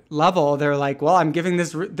weird level, they're like, well, I'm giving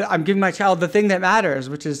my child the thing that matters,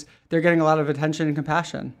 which is they're getting a lot of attention and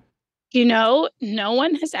compassion. No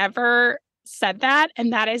one has ever said that.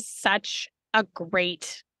 And that is such a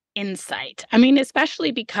great insight. I mean,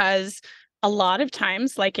 especially because a lot of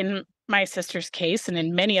times, like in my sister's case and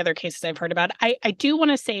in many other cases I've heard about, I do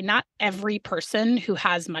want to say not every person who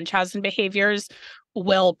has Munchausen behaviors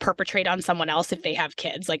will perpetrate on someone else if they have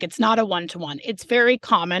kids. Like, it's not a one-to-one. It's very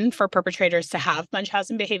common for perpetrators to have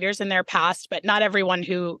Munchausen behaviors in their past, but not everyone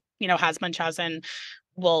who, has Munchausen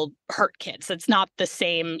will hurt kids. It's not the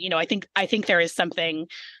same. I think there is something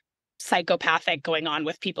psychopathic going on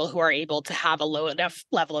with people who are able to have a low enough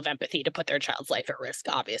level of empathy to put their child's life at risk,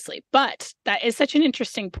 obviously. But that is such an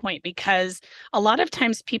interesting point, because a lot of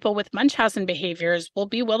times people with Munchausen behaviors will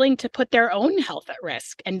be willing to put their own health at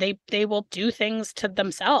risk, and they will do things to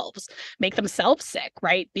themselves, make themselves sick,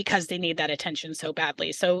 right? Because they need that attention so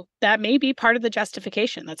badly. So that may be part of the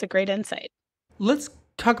justification. That's a great insight. Let's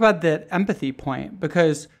talk about that empathy point,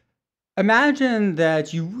 because imagine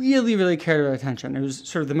that you really, really cared about attention. It was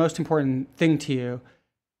sort of the most important thing to you.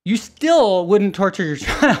 You still wouldn't torture your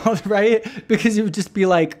child, right? Because you would just be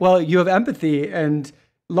like, well, you have empathy and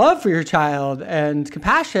love for your child and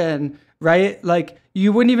compassion, right? Like,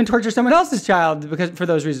 you wouldn't even torture someone else's child for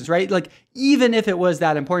those reasons, right? Like, even if it was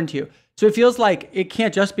that important to you. So it feels like it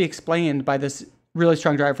can't just be explained by this really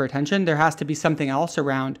strong drive for attention. There has to be something else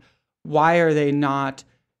around why are they not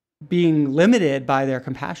being limited by their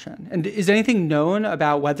compassion. And is anything known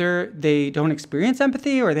about whether they don't experience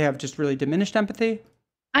empathy or they have just really diminished empathy?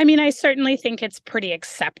 I mean, I certainly think it's pretty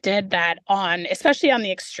accepted that especially on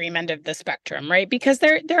the extreme end of the spectrum, right? Because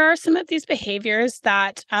there are some of these behaviors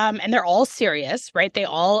that, and they're all serious, right? They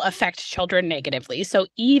all affect children negatively. So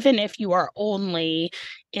even if you are only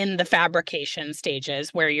in the fabrication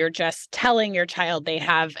stages where you're just telling your child they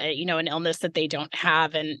have an illness that they don't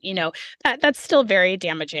have, and that's still very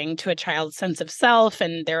damaging to a child's sense of self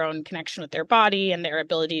and their own connection with their body and their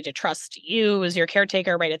ability to trust you as your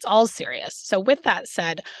caretaker, right? It's all serious. So with that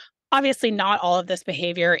said, obviously not all of this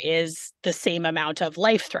behavior is the same amount of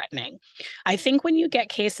life-threatening. I think when you get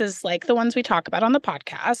cases like the ones we talk about on the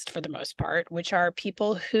podcast, for the most part, which are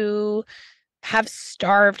people who have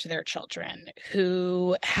starved their children,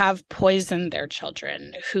 who have poisoned their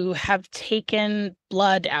children, who have taken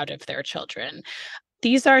blood out of their children.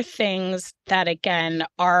 These are things that, again,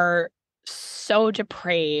 are so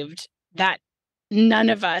depraved that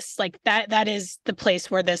none of us, like that is the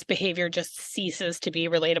place where this behavior just ceases to be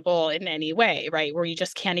relatable in any way, right? Where you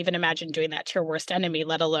just can't even imagine doing that to your worst enemy,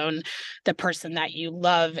 let alone the person that you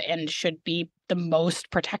love and should be the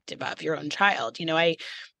most protective of, your own child.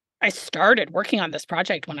 I started working on this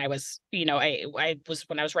project when I was, when I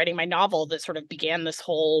was writing my novel that sort of began this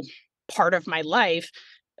whole part of my life,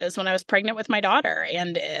 is when I was pregnant with my daughter.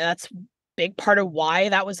 And that's big part of why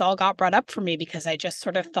that was all got brought up for me, because I just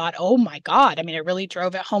sort of thought, oh my God. I mean, it really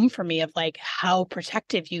drove it home for me of like how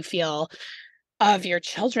protective you feel of your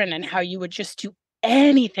children and how you would just do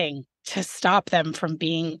anything to stop them from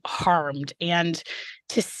being harmed. And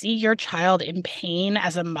to see your child in pain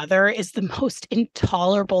as a mother is the most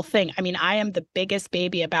intolerable thing. I mean, I am the biggest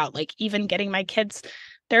baby about like even getting my kids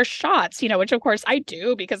their shots, which of course I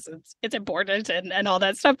do because it's important and all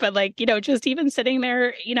that stuff. But like, just even sitting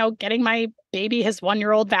there, getting my baby his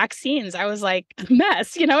 1-year-old vaccines, I was like a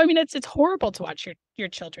mess, I mean, it's horrible to watch your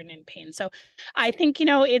children in pain. So I think,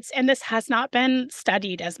 and this has not been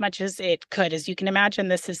studied as much as it could. As you can imagine,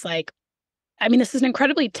 this is an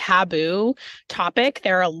incredibly taboo topic.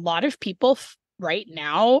 There are a lot of people right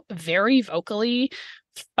now very vocally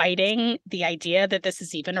fighting the idea that this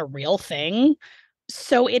is even a real thing.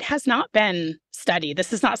 So it has not been studied.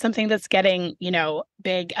 This is not something that's getting,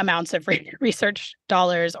 big amounts of research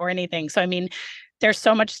dollars or anything. So, I mean, there's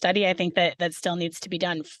so much study, I think, that still needs to be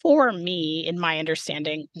done. For me, in my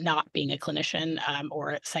understanding, not being a clinician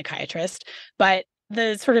or a psychiatrist, but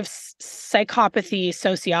the sort of psychopathy,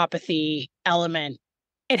 sociopathy element,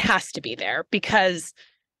 it has to be there, because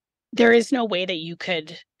there is no way that you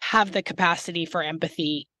could have the capacity for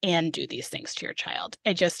empathy and do these things to your child.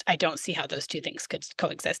 I don't see how those two things could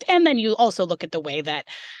coexist. And then you also look at the way that,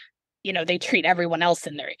 they treat everyone else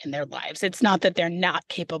in their lives. It's not that they're not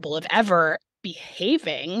capable of ever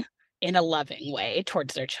behaving in a loving way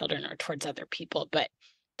towards their children or towards other people, but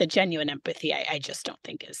the genuine empathy, I just don't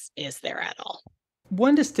think is there at all.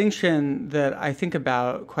 One distinction that I think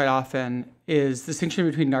about quite often is the distinction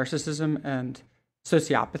between narcissism and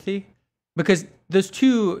sociopathy, because those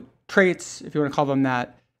two traits, if you want to call them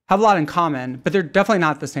that, have a lot in common, but they're definitely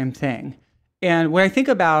not the same thing. And when I think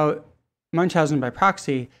about Munchausen by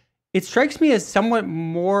proxy, it strikes me as somewhat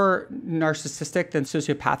more narcissistic than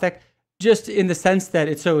sociopathic, just in the sense that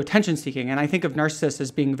it's so attention-seeking. And I think of narcissists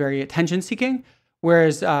as being very attention-seeking,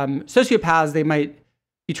 whereas sociopaths, they might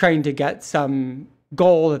be trying to get some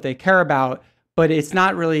goal that they care about, but it's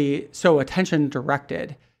not really so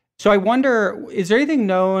attention-directed. So I wonder, is there anything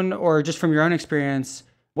known, or just from your own experience,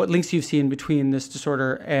 what links you've seen between this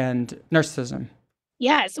disorder and narcissism?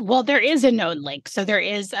 Yes, well, there is a known link. So there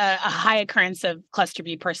is a high occurrence of cluster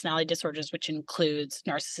B personality disorders, which includes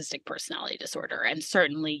narcissistic personality disorder. And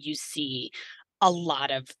certainly you see a lot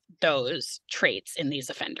of those traits in these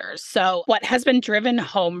offenders. So what has been driven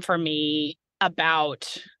home for me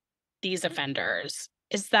about these offenders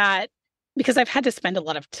is that, because I've had to spend a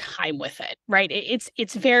lot of time with it, right?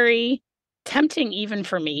 It's very tempting even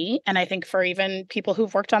for me, and I think for even people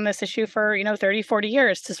who've worked on this issue for, 30, 40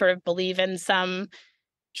 years, to sort of believe in some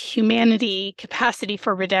humanity, capacity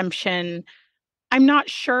for redemption. I'm not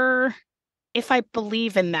sure if I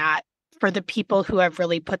believe in that for the people who have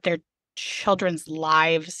really put their children's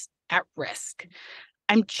lives at risk.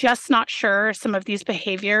 I'm just not sure some of these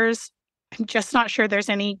behaviors, I'm just not sure there's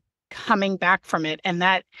any coming back from it. And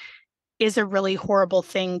that is a really horrible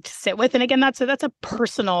thing to sit with. And again, that's a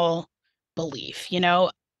personal belief.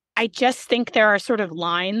 I just think there are sort of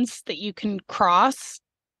lines that you can cross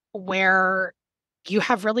where you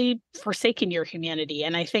have really forsaken your humanity.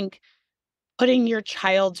 And I think putting your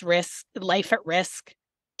child's life at risk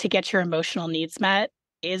to get your emotional needs met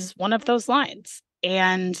is one of those lines.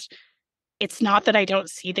 And it's not that I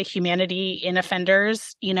don't see the humanity in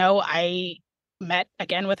offenders. I met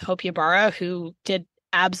again with Hope Ybarra, who did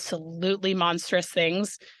absolutely monstrous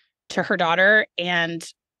things to her daughter, and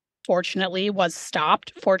fortunately was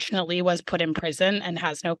stopped, fortunately was put in prison, and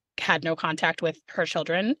had no contact with her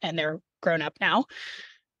children, and they're grown up now.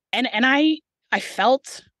 And I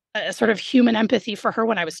felt a sort of human empathy for her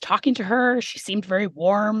when I was talking to her. She seemed very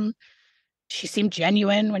warm. She seemed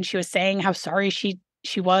genuine when she was saying how sorry she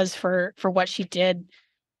was for what she did.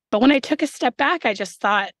 But when I took a step back, I just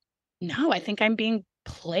thought, no, I think I'm being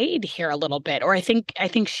played here a little bit, or I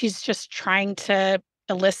think she's just trying to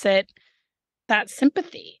elicit that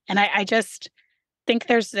sympathy. And I just think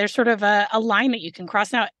there's sort of a line that you can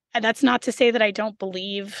cross. Now, that's not to say that I don't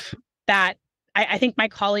believe that. I think my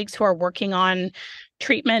colleagues who are working on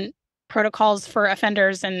treatment protocols for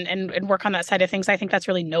offenders and work on that side of things, I think that's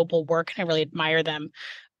really noble work, and I really admire them.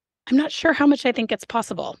 I'm not sure how much I think it's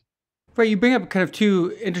possible. Right, you bring up kind of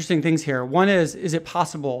two interesting things here. One is it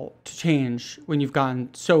possible to change when you've gone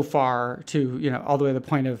so far to, all the way to the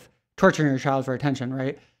point of torturing your child for attention,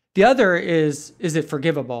 right? The other is it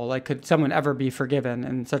forgivable? Like, could someone ever be forgiven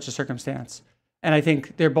in such a circumstance? And I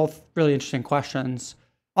think they're both really interesting questions.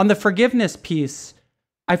 On the forgiveness piece,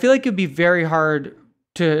 I feel like it'd be very hard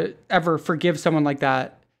to ever forgive someone like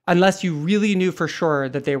that unless you really knew for sure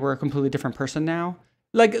that they were a completely different person now.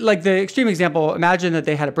 Like the extreme example, imagine that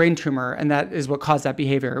they had a brain tumor and that is what caused that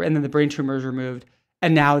behavior. And then the brain tumor is removed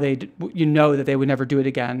and now you know that they would never do it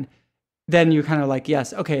again. Then you're kind of like,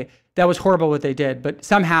 yes, okay, that was horrible what they did, but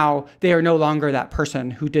somehow they are no longer that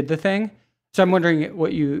person who did the thing. So I'm wondering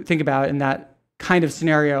what you think about in that kind of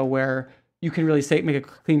scenario where you can really make a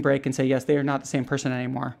clean break and say, yes, they are not the same person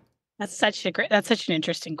anymore. That's such an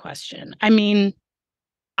interesting question. I mean,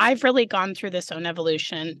 I've really gone through this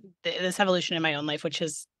evolution in my own life, which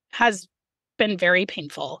has been very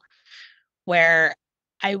painful, where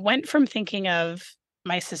I went from thinking of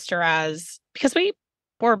my sister because we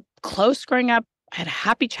were close growing up. I had a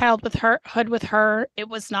happy childhood with her. It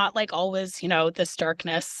was not like always, this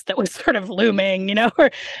darkness that was sort of looming, or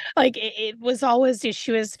like it was always,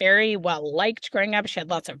 she was very well liked growing up. She had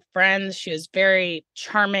lots of friends. She was very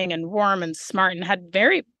charming and warm and smart and had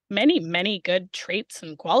very many, many good traits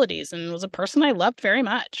and qualities and was a person I loved very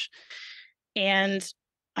much. And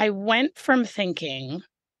I went from thinking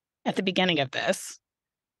at the beginning of this,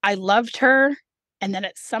 I loved her. And then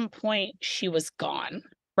at some point she was gone,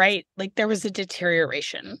 right? Like there was a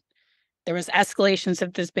deterioration. There was escalations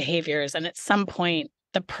of these behaviors. And at some point,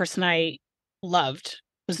 the person I loved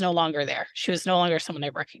was no longer there. She was no longer someone I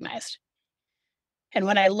recognized. And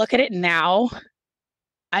when I look at it now,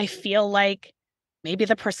 I feel like maybe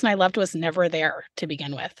the person I loved was never there to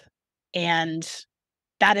begin with. And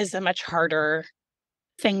that is a much harder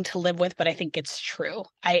thing to live with, but I think it's true.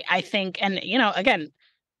 I think, and again,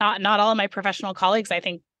 not all of my professional colleagues, I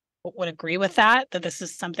think, would agree with that this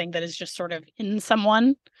is something that is just sort of in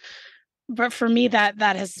someone. But for me, that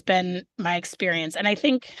has been my experience. And I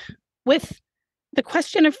think with the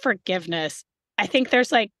question of forgiveness, I think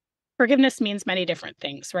there's forgiveness means many different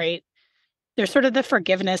things, right? There's sort of the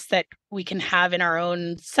forgiveness that we can have in our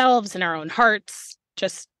own selves, in our own hearts,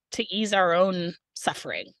 just to ease our own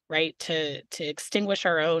suffering, right? To extinguish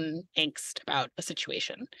our own angst about a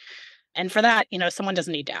situation. And for that, someone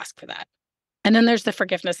doesn't need to ask for that. And then there's the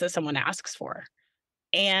forgiveness that someone asks for.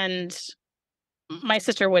 And my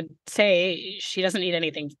sister would say she doesn't need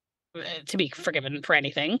anything to be forgiven for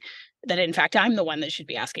anything, that in fact, I'm the one that should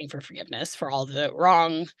be asking for forgiveness for all the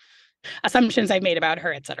wrong assumptions I've made about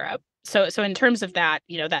her, et cetera. So in terms of that,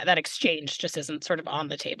 that exchange just isn't sort of on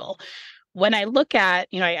the table. When I look at,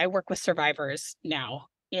 I work with survivors now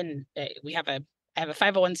I have a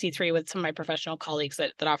 501c3 with some of my professional colleagues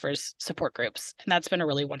that offers support groups. And that's been a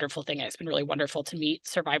really wonderful thing. It's been really wonderful to meet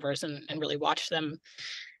survivors and really watch them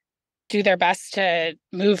do their best to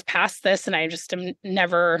move past this. And I just am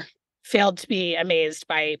never failed to be amazed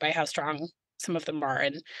by how strong some of them are.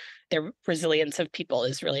 And their resilience of people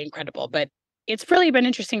is really incredible. But it's really been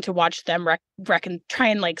interesting to watch them try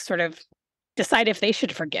and sort of decide if they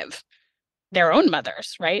should forgive their own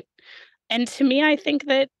mothers, right? And to me, I think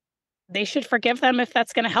that they should forgive them if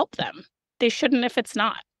that's going to help them. They shouldn't if it's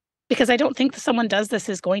not, because I don't think that someone does this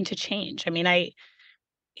is going to change. I mean,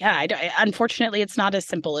 unfortunately, it's not as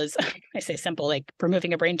simple as I say simple, like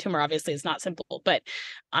removing a brain tumor obviously is not simple, but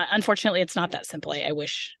unfortunately, it's not that simple. I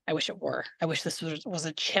wish it were. I wish this was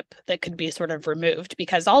a chip that could be sort of removed,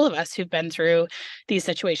 because all of us who've been through these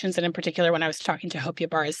situations, and in particular, when I was talking to Hope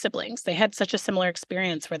Ybarra's siblings, they had such a similar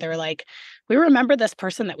experience where they were like, we remember this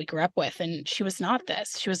person that we grew up with, and she was not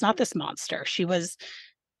this monster. She was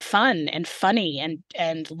fun and funny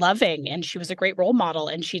and loving, and she was a great role model,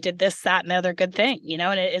 and she did this, that, and the other good thing,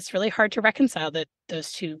 and it's really hard to reconcile that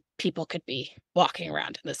those two people could be walking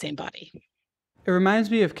around in the same body. It reminds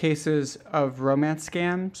me of cases of romance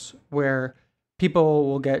scams where people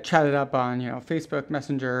will get chatted up on, Facebook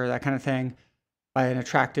Messenger, that kind of thing, by an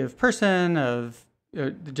attractive person of the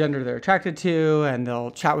gender they're attracted to, and they'll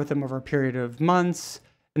chat with them over a period of months,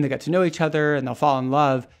 and they get to know each other, and they'll fall in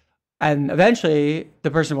love. And eventually, the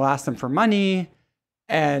person will ask them for money,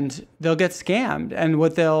 and they'll get scammed. And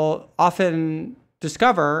what they'll often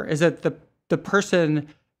discover is that the person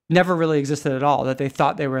never really existed at all, that they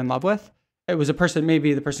thought they were in love with. It was a person,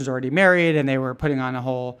 maybe the person's already married, and they were putting on a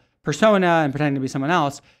whole persona and pretending to be someone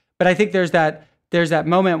else. But I think there's that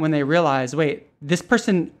moment when they realize, wait, this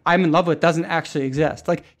person I'm in love with doesn't actually exist.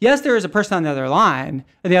 Like, yes, there is a person on the other end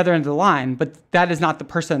of the line, but that is not the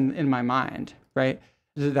person in my mind, right?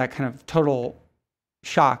 That kind of total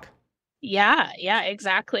shock. Yeah,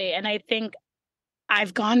 exactly. And I think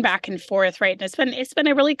I've gone back and forth, right? And it's been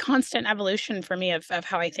a really constant evolution for me of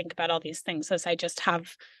how I think about all these things, as I just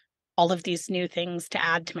have all of these new things to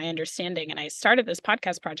add to my understanding. And I started this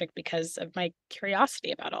podcast project because of my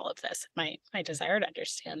curiosity about all of this, my desire to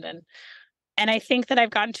understand. And I think that I've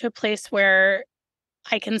gotten to a place where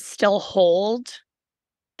I can still hold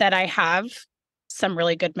that I have some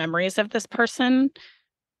really good memories of this person,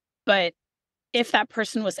 but if that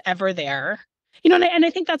person was ever there, and I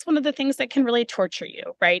think that's one of the things that can really torture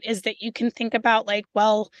you, right? Is that you can think about like,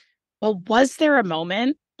 well, was there a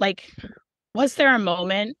moment? Like, was there a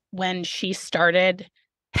moment when she started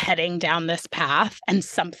heading down this path and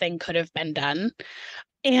something could have been done?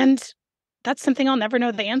 And that's something I'll never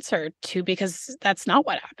know the answer to because that's not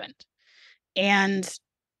what happened. And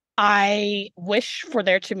I wish for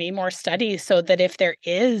there to be more studies so that if there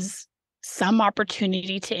is some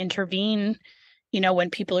opportunity to intervene, when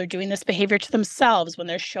people are doing this behavior to themselves, when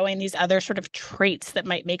they're showing these other sort of traits that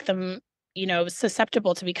might make them,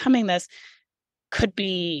 susceptible to becoming this, could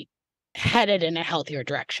be headed in a healthier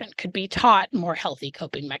direction, could be taught more healthy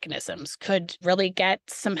coping mechanisms, could really get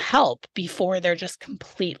some help before they're just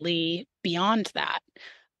completely beyond that.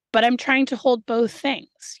 But I'm trying to hold both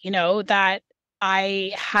things, that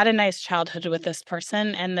I had a nice childhood with this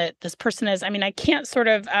person and that this person is, I can't sort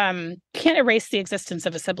of can't erase the existence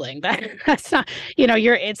of a sibling. That's not,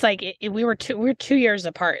 it's like we're 2 years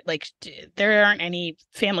apart. Like there aren't any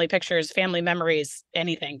family pictures, family memories,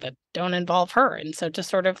 anything that don't involve her. And so to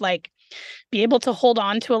sort of like be able to hold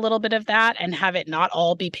on to a little bit of that and have it not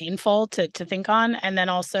all be painful to think on, and then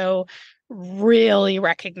also really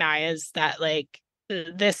recognize that like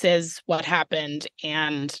this is what happened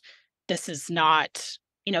and this is not,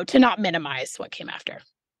 to not minimize what came after.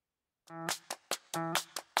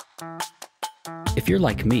 If you're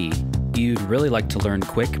like me, you'd really like to learn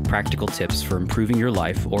quick, practical tips for improving your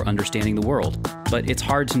life or understanding the world, but it's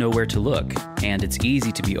hard to know where to look, and it's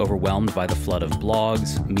easy to be overwhelmed by the flood of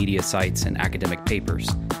blogs, media sites, and academic papers.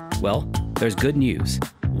 Well, there's good news.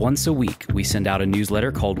 Once a week, we send out a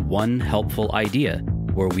newsletter called One Helpful Idea,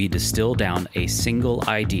 where we distill down a single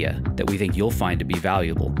idea that we think you'll find to be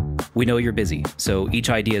valuable. We know you're busy, so each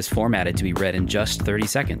idea is formatted to be read in just 30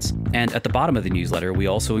 seconds. And at the bottom of the newsletter, we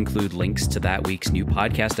also include links to that week's new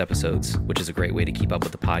podcast episodes, which is a great way to keep up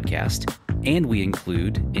with the podcast. And we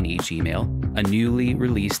include, in each email, a newly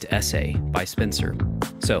released essay by Spencer.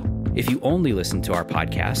 So, if you only listen to our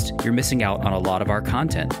podcast, you're missing out on a lot of our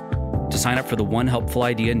content. To sign up for the One Helpful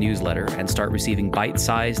Idea newsletter and start receiving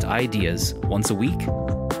bite-sized ideas once a week,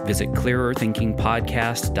 visit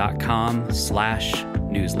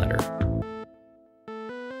clearerthinkingpodcast.com/newsletter.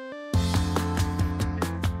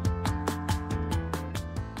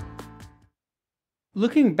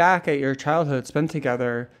 Looking back at your childhood spent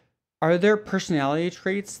together, are there personality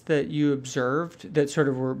traits that you observed that sort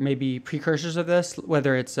of were maybe precursors of this,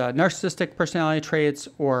 whether it's narcissistic personality traits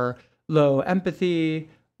or low empathy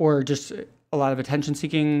or just a lot of attention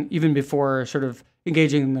seeking, even before sort of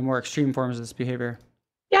engaging in the more extreme forms of this behavior?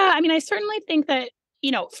 Yeah, I certainly think that,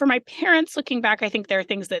 for my parents looking back, I think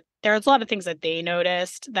there's a lot of things that they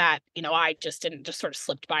noticed that, I just didn't just sort of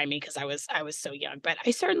slipped by me because I was so young. But I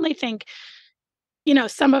certainly think,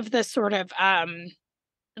 some of the sort of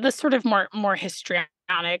more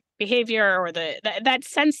histrionic behavior or that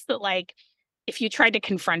sense that like if you tried to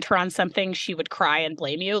confront her on something, she would cry and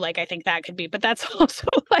blame you. Like, I think that could be, but that's also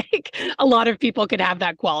like a lot of people could have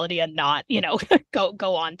that quality and not,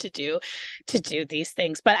 go on to do these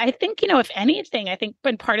things. But I think, if anything, I think,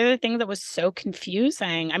 but part of the thing that was so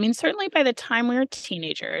confusing, certainly by the time we were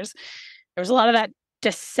teenagers, there was a lot of that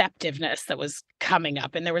deceptiveness that was coming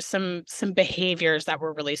up. And there was some behaviors that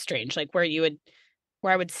were really strange, like where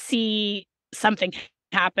I would see something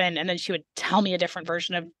happen and then she would tell me a different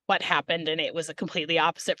version of what happened and it was a completely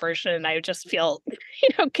opposite version and I would just feel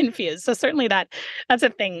confused. So certainly that's a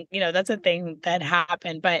thing that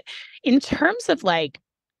happened. But in terms of like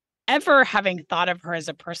ever having thought of her as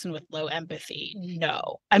a person with low empathy,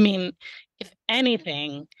 no. If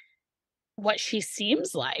anything, what she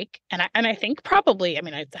seems like, and I think probably, I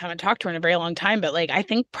haven't talked to her in a very long time, but like I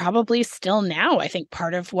think probably still now, I think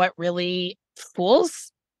part of what really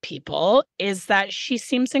fools people is that she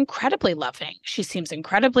seems incredibly loving. She seems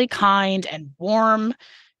incredibly kind and warm.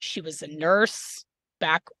 She was a nurse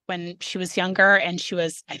back when she was younger, and she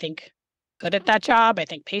was, I think, good at that job. I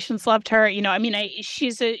think patients loved her.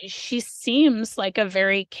 She seems like a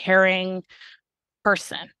very caring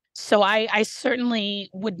person. So I certainly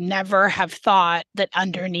would never have thought that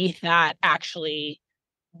underneath that actually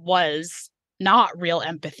was not real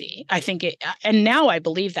empathy. I think and now I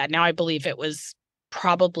believe that. Now I believe it was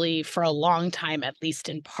probably for a long time, at least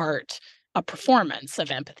in part, a performance of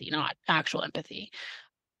empathy, not actual empathy.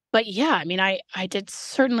 But yeah, I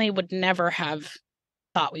certainly would never have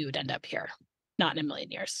thought we would end up here. Not in a million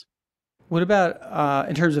years. What about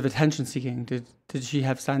in terms of attention seeking? Did she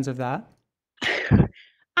have signs of that?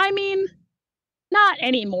 Not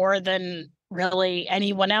any more than really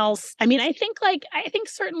anyone else. I think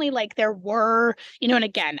certainly like there were, and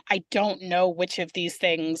again, I don't know which of these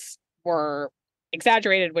things were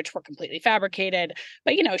exaggerated, which were completely fabricated.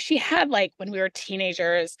 But, she had like when we were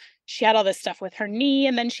teenagers, she had all this stuff with her knee,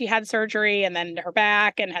 and then she had surgery, and then her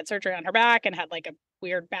back, and had surgery on her back, and had like a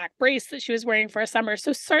weird back brace that she was wearing for a summer.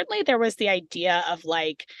 So certainly there was the idea of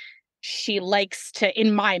like, she likes to,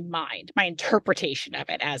 in my mind, my interpretation of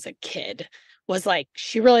it as a kid was like,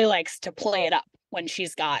 she really likes to play it up when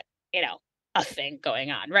she's got, a thing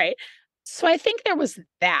going on, right? So I think there was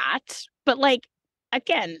that, but like,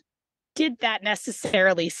 again, did that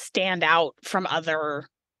necessarily stand out from other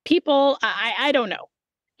people? I don't know.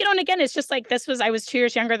 And again, it's just like I was 2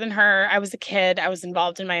 years younger than her. I was a kid. I was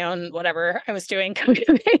involved in my own whatever I was doing coming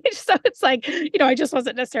of age. So it's like, I just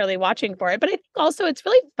wasn't necessarily watching for it. But I think also it's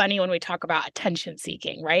really funny when we talk about attention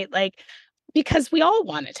seeking, right? Like, because we all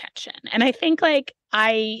want attention. And I think like,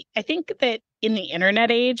 I think that in the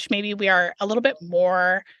internet age, maybe we are a little bit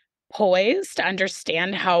more poised to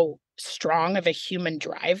understand how strong of a human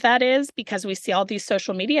drive that is, because we see all these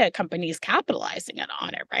social media companies capitalizing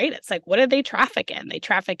on it, right? It's like, what do they traffic in? They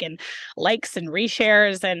traffic in likes and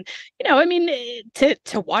reshares, and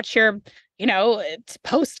to watch your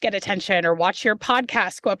post get attention, or watch your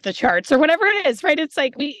podcast go up the charts, or whatever it is, right? It's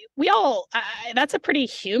like we all that's a pretty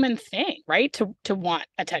human thing, right? To want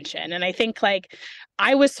attention. And I think like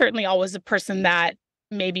I was certainly always a person that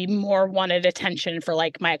maybe more wanted attention for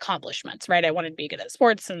like my accomplishments, right? I wanted to be good at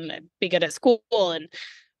sports and be good at school. And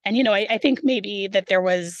I think maybe that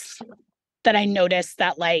I noticed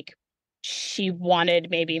that like she wanted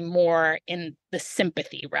maybe more in the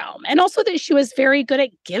sympathy realm, and also that she was very good at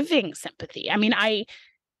giving sympathy. I mean, I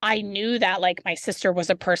knew that like my sister was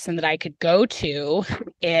a person that I could go to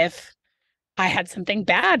if I had something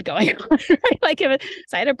bad going on, right? Like if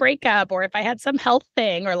I had a breakup, or if I had some health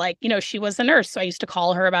thing, or like, she was a nurse. So I used to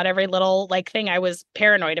call her about every little like thing I was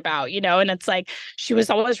paranoid about, and it's like, she was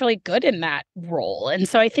always really good in that role. And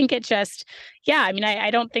so I think it just, yeah, I mean,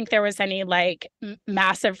 I don't think there was any like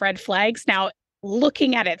massive red flags. Now,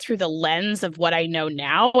 looking at it through the lens of what I know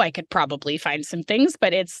now, I could probably find some things,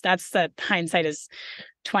 but that's the hindsight is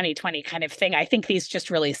 2020 kind of thing. I think these just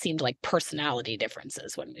really seemed like personality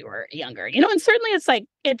differences when we were younger, and certainly it's like,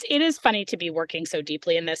 it is funny to be working so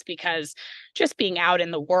deeply in this, because just being out in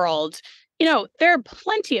the world, there are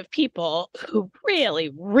plenty of people who really,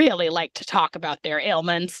 really like to talk about their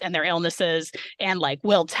ailments and their illnesses, and like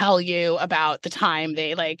will tell you about the time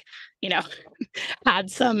they like, had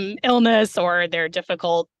some illness or their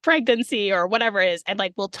difficult pregnancy or whatever it is, and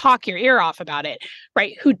like will talk your ear off about it,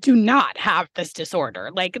 right? Who do not have this disorder.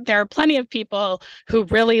 Like there are plenty of people who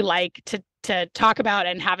really like to talk about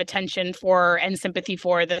and have attention for and sympathy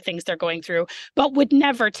for the things they're going through, but would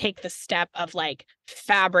never take the step of like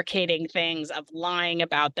fabricating things, of lying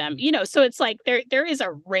about them, so it's like there is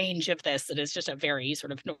a range of this that is just a very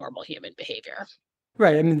sort of normal human behavior.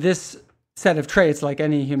 Right. I mean, this set of traits, like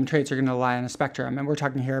any human traits, are going to lie on a spectrum. And we're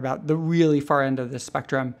talking here about the really far end of this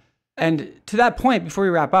spectrum. And to that point, before we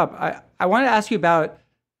wrap up, I want to ask you about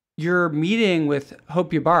your meeting with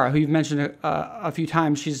Hope Ybarra, who you've mentioned a few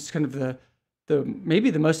times. She's kind of the maybe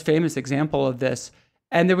the most famous example of this.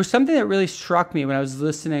 And there was something that really struck me when I was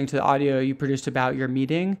listening to the audio you produced about your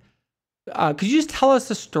meeting. Could you just tell us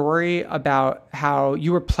a story about how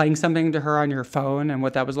you were playing something to her on your phone and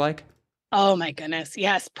what that was like? Oh my goodness.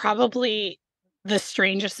 Yes, probably the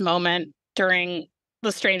strangest moment during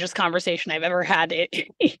the strangest conversation I've ever had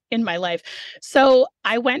in my life. So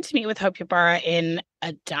I went to meet with Hope Ybarra in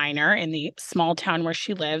a diner in the small town where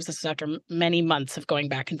she lives. This is after many months of going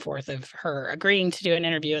back and forth of her agreeing to do an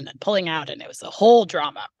interview and then pulling out. And it was a whole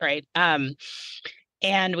drama, right?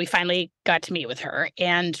 And we finally got to meet with her.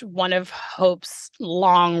 And one of Hope's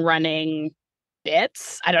long-running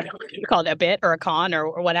bits, I don't know if you call it a bit or a con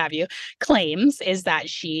or what have you, claims is that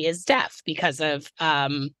she is deaf because of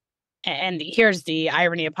and here's the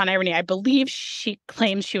irony upon irony. I believe she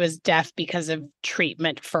claims she was deaf because of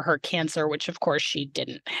treatment for her cancer, which of course she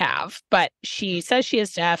didn't have. But she says she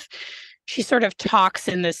is deaf. She sort of talks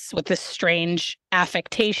with this strange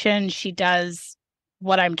affectation. She does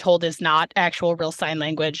what I'm told is not actual real sign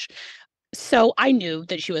language. So I knew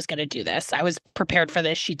that she was going to do this. I was prepared for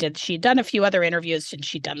this. She'd done a few other interviews, and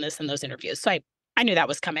she'd done this in those interviews. So I knew that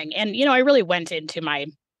was coming. And, I really went into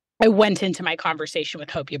my conversation with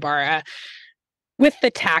Hope Ybarra with the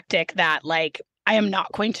tactic that, like, I am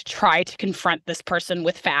not going to try to confront this person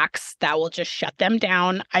with facts that will just shut them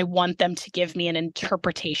down. I want them to give me an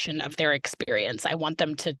interpretation of their experience. I want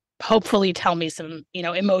them to hopefully tell me some,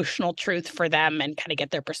 emotional truth for them and kind of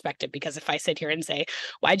get their perspective. Because if I sit here and say,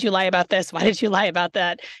 why'd you lie about this? Why did you lie about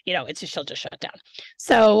that? She'll just shut down.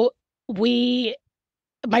 So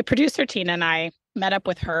my producer, Tina, and I met up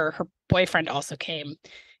with her. Her boyfriend also came.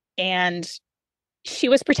 And she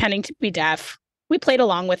was pretending to be deaf. We played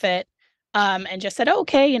along with it, and just said, oh,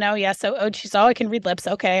 okay, yeah. So, she's, I can read lips.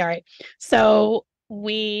 Okay, all right. So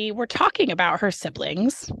we were talking about her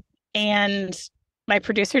siblings, and my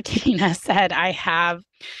producer Tina said, I have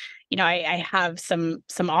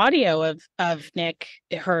some audio of Nick,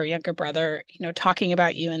 her younger brother, talking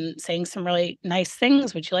about you and saying some really nice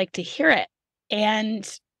things. Would you like to hear it? And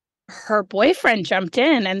her boyfriend jumped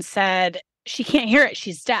in and said, she can't hear it.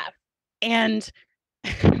 She's deaf. And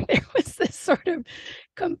there was this sort of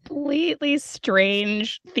completely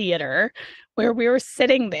strange theater where we were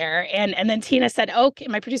sitting there, and then Tina said, okay,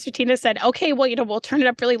 my producer Tina said, okay, well, we'll turn it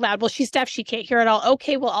up really loud. Well, she's deaf, she can't hear it all.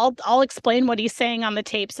 Okay, well, I'll explain what he's saying on the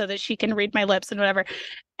tape so that she can read my lips and whatever.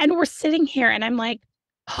 And we're sitting here, and I'm like,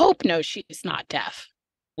 Hope knows she's not deaf.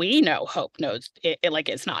 We know Hope knows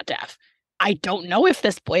it's not deaf. I don't know if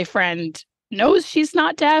this boyfriend knows she's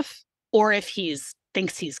not deaf, or if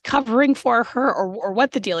thinks he's covering for her, or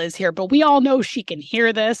what the deal is here, but we all know she can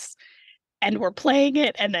hear this, and we're playing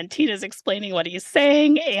it, and then Tina's explaining what he's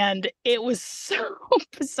saying, and it was so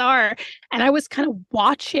bizarre. And I was kind of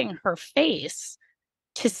watching her face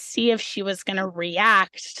to see if she was going to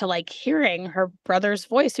react to hearing her brother's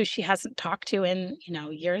voice, who she hasn't talked to in,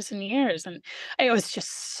 years and years. And it was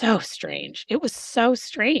just so strange. It was so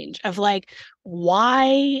strange of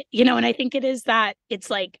why, and I think it is that it's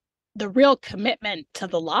the real commitment to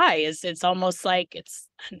the lie is, it's almost I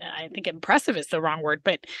think impressive is the wrong word,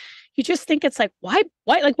 but you just think it's why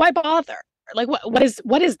bother?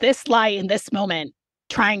 What is this lie in this moment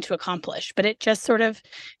trying to accomplish? But it just it's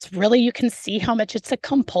really, you can see how much it's a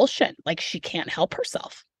compulsion. She can't help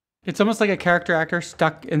herself. It's almost like a character actor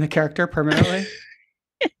stuck in the character permanently.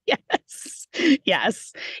 Yes.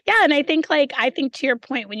 Yes. Yeah. And I think to your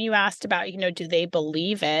point, when you asked about, do they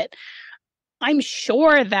believe it? I'm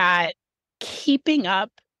sure that keeping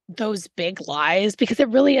up those big lies, because it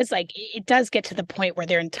really is it does get to the point where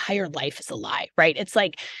their entire life is a lie, right? It's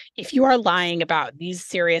if you are lying about these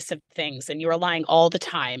serious things, and you are lying all the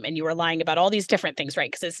time, and you are lying about all these different things,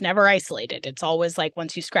 right? Because it's never isolated. It's always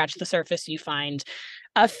once you scratch the surface, you find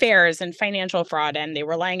affairs and financial fraud, and they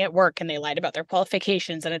were lying at work, and they lied about their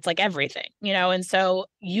qualifications, and it's everything, and so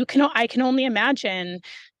I can only imagine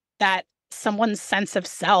that someone's sense of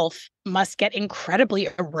self must get incredibly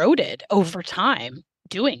eroded over time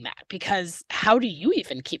doing that, because how do you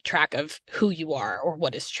even keep track of who you are or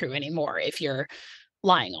what is true anymore if you're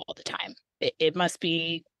lying all the time? It must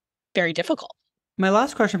be very difficult. My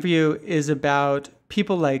last question for you is about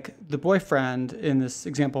people like the boyfriend in this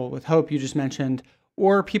example with Hope you just mentioned,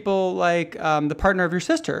 or people like the partner of your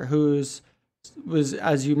sister was,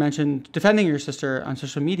 as you mentioned, defending your sister on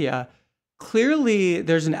social media. Clearly,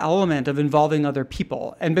 there's an element of involving other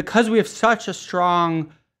people. And because we have such a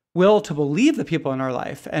strong will to believe the people in our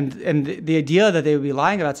life, and the idea that they would be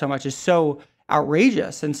lying about so much is so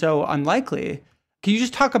outrageous and so unlikely. Can you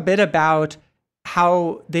just talk a bit about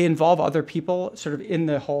how they involve other people sort of in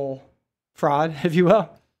the whole fraud, if you will?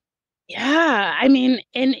 Yeah. I mean,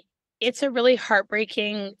 and it's a really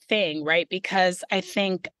heartbreaking thing, right? Because I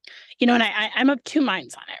think, and I'm of two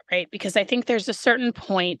minds on it, right? Because I think there's a certain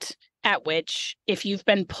point at which, if you've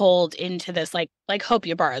been pulled into this, like Hope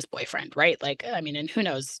Ybarra's boyfriend, right? And who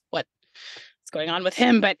knows what's going on with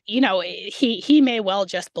him, but he may well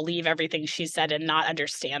just believe everything she said and not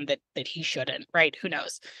understand that he shouldn't, right? Who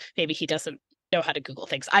knows? Maybe he doesn't know how to Google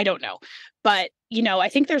things. I don't know. But, I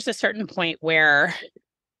think there's a certain point where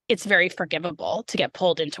it's very forgivable to get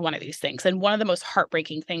pulled into one of these things. And one of the most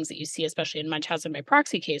heartbreaking things that you see, especially in Munchausen by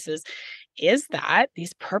proxy cases, is that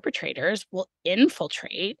these perpetrators will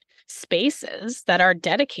infiltrate spaces that are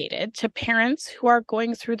dedicated to parents who are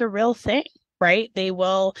going through the real thing, right? They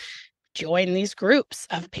will join these groups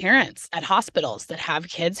of parents at hospitals that have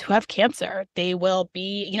kids who have cancer. They will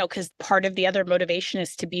be, because part of the other motivation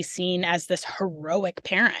is to be seen as this heroic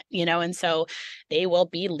parent, and so they will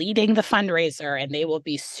be leading the fundraiser, and they will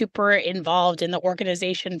be super involved in the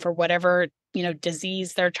organization for whatever,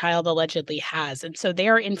 disease their child allegedly has. And so they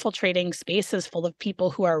are infiltrating spaces full of people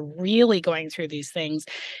who are really going through these things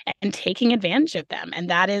and taking advantage of them. And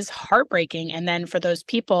that is heartbreaking. And then for those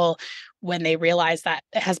people, when they realize that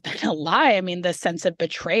it has been a lie, the sense of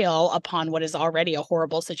betrayal upon what is already a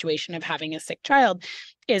horrible situation of having a sick child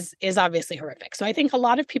is obviously horrific. So I think a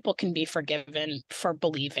lot of people can be forgiven for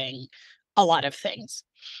believing a lot of things.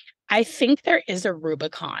 I think there is a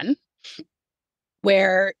Rubicon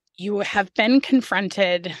where you have been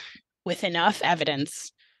confronted with enough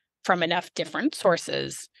evidence from enough different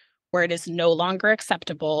sources where it is no longer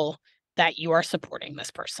acceptable that you are supporting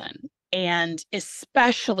this person. And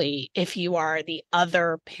especially if you are the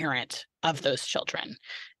other parent of those children.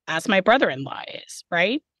 as my brother-in-law is,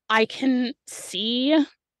 right? I can see,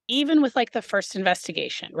 even with like the first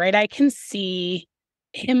investigation, right? I can see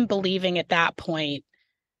him believing at that point,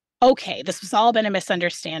 okay, this was all been a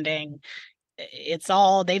misunderstanding.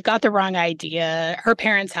 They've got the wrong idea. Her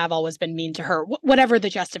parents have always been mean to her, whatever the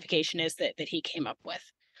justification is that he came up with.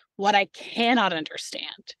 What I cannot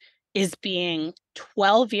understand is being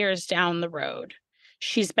 12 years down the road,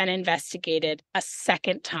 she's been investigated a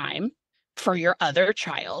second time for your other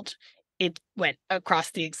child. It went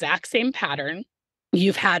across the exact same pattern.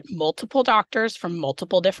 You've had multiple doctors from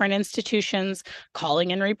multiple different institutions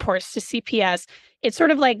calling in reports to CPS. It's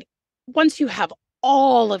sort of like, once you have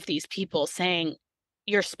all of these people saying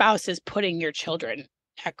your spouse is putting your children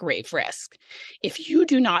at grave risk, if you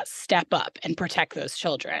do not step up and protect those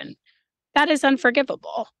children, that is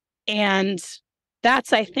unforgivable. And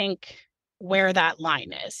that's, I think, where that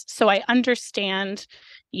line is. So I understand,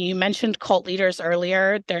 you mentioned cult leaders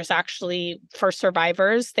earlier. There's actually, for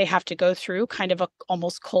survivors, they have to go through kind of a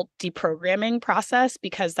almost cult deprogramming process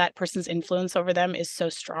because that person's influence over them is so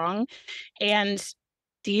strong. And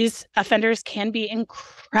these offenders can be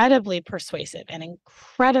incredibly persuasive and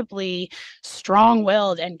incredibly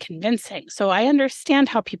strong-willed and convincing. So I understand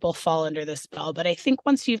how people fall under this spell, but I think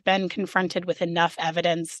once you've been confronted with enough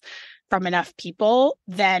evidence from enough people,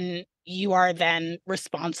 then you are then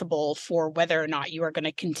responsible for whether or not you are going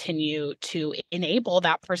to continue to enable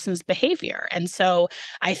that person's behavior. And so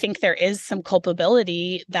I think there is some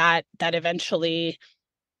culpability that eventually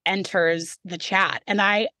enters the chat. And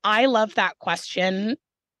I love that question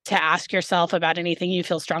to ask yourself about anything you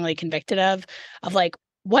feel strongly convicted of like,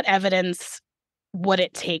 what evidence would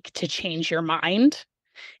it take to change your mind?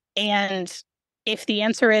 And if the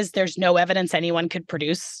answer is there's no evidence anyone could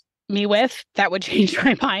produce me with that would change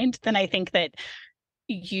my mind, then I think that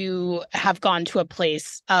you have gone to a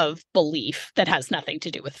place of belief that has nothing to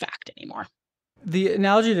do with fact anymore. The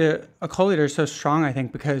analogy to a cult leader is so strong, I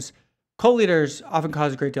think, because cult leaders often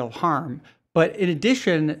cause a great deal of harm. But in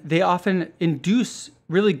addition, they often induce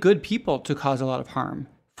really good people to cause a lot of harm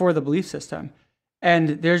for the belief system.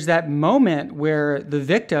 And there's that moment where the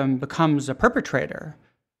victim becomes a perpetrator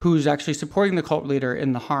who's actually supporting the cult leader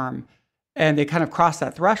in the harm. And they kind of cross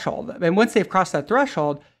that threshold. And once they've crossed that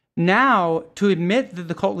threshold, now to admit that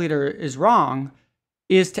the cult leader is wrong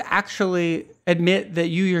is to actually admit that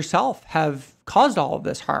you yourself have caused all of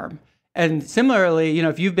this harm. And similarly,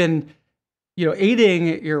 if you've been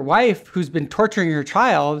aiding your wife who's been torturing your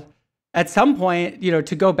child, at some point,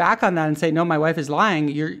 to go back on that and say, no, my wife is lying,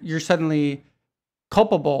 you're suddenly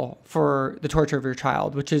culpable for the torture of your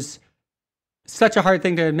child, which is such a hard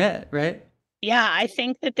thing to admit, right? Yeah, I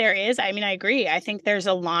think that there is. I mean, I agree. I think there's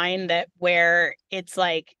a line where it's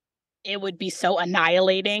like, it would be so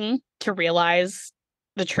annihilating to realize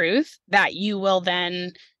the truth that you will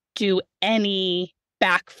then do any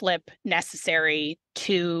backflip necessary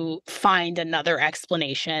to find another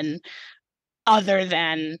explanation other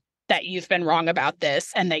than that you've been wrong about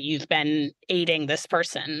this and that you've been aiding this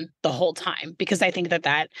person the whole time. Because I think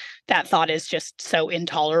that thought is just so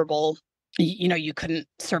intolerable, you couldn't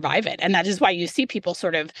survive it. And that is why you see people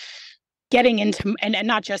sort of getting into, and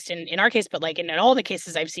not just in our case, but like in all the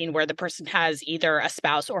cases I've seen where the person has either a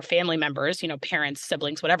spouse or family members, parents,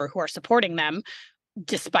 siblings, whatever, who are supporting them,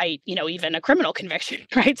 despite, even a criminal conviction,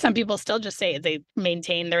 right? Some people still just say they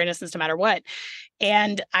maintain their innocence no matter what.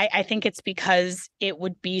 And I think it's because it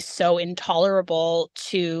would be so intolerable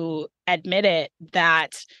to admit it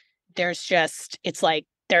that it's like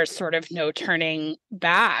there's sort of no turning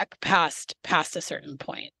back past a certain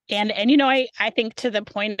point. And I think to the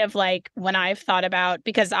point of like when I've thought about,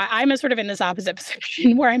 because I'm sort of in this opposite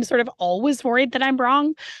position where I'm sort of always worried that I'm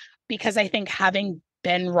wrong, because I think having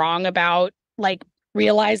been wrong about like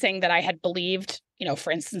realizing that I had believed,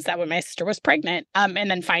 for instance, that when my sister was pregnant, and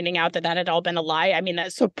then finding out that had all been a lie. I mean,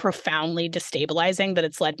 that's so profoundly destabilizing that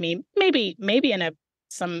it's led me maybe in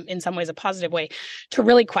some ways a positive way to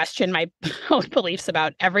really question my own beliefs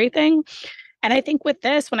about everything. And I think with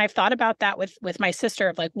this, when I've thought about that with my sister,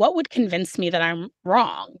 of like, what would convince me that I'm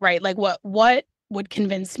wrong, right? Like what would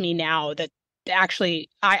convince me now that actually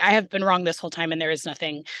I have been wrong this whole time and there is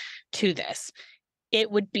nothing to this? It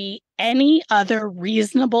would be any other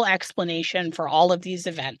reasonable explanation for all of these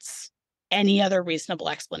events. Any other reasonable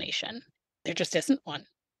explanation. There just isn't one.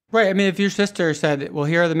 Right. I mean, if your sister said, well,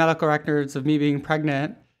 here are the medical records of me being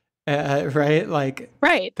pregnant, right? Like,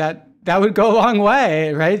 right. That would go a long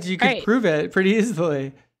way, right? You could prove it pretty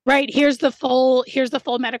easily. Right. Here's the full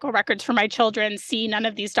medical records for my children. See, none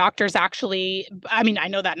of these doctors actually, I mean, I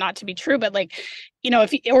know that not to be true, but like,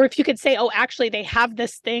 if you could say, oh, actually they have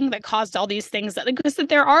this thing that caused all these things, because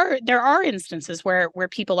there are instances where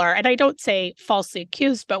people are, and I don't say falsely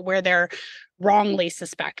accused, but where they're wrongly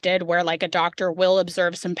suspected, where like a doctor will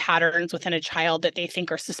observe some patterns within a child that they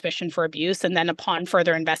think are suspicion for abuse. And then upon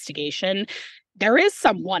further investigation, there is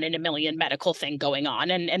some 1 in a million medical thing going on.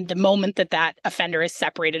 And the moment that offender is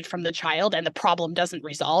separated from the child and the problem doesn't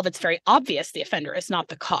resolve, it's very obvious the offender is not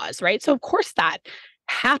the cause, right? So of course that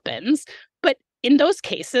happens. But in those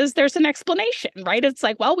cases, there's an explanation, right? It's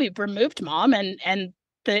like, well, we've removed mom and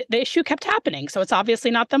the issue kept happening. So it's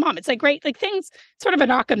obviously not the mom. It's like, great, like things, sort of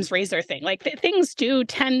an Occam's razor thing. Like things do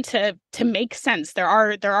tend to make sense. There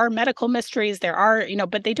are medical mysteries,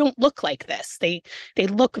 but they don't look like this. They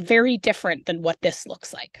look very different than what this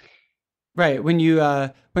looks like. Right. When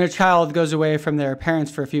a child goes away from their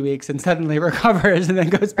parents for a few weeks and suddenly recovers and then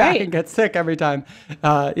goes back and gets sick every time.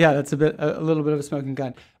 That's a little bit of a smoking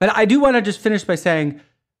gun. But I do want to just finish by saying,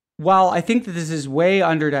 while I think that this is way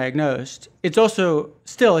underdiagnosed, it's also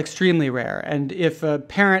still extremely rare. And if a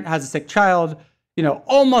parent has a sick child,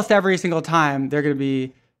 almost every single time they're going to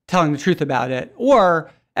be telling the truth about it.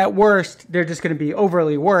 Or at worst, they're just going to be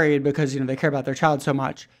overly worried because, they care about their child so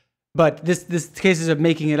much. But this cases of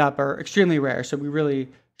making it up are extremely rare. So we really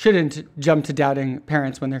shouldn't jump to doubting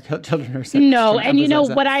parents when their children are sick. No, and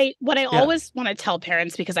what I always want to tell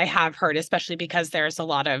parents, because I have heard, especially because there's a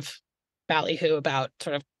lot of ballyhoo about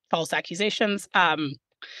sort of false accusations that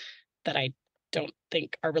I don't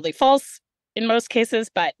think are really false in most cases,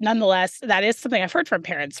 but nonetheless, that is something I've heard from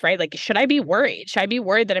parents, right? Like, should I be worried? Should I be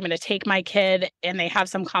worried that I'm going to take my kid and they have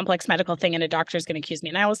some complex medical thing and a doctor's going to accuse me?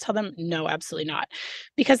 And I always tell them, no, absolutely not.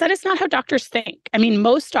 Because that is not how doctors think. I mean,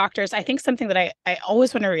 most doctors, I think something that I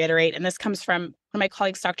always want to reiterate, and this comes from one of my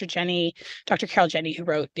colleagues, Dr. Carol Jenny, who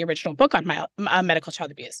wrote the original book on medical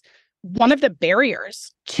child abuse. One of the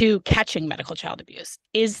barriers to catching medical child abuse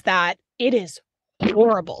is that it is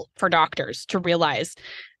horrible for doctors to realize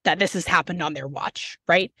that this has happened on their watch,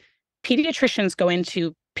 right? Pediatricians go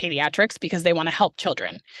into pediatrics because they want to help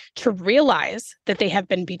children. To realize that they have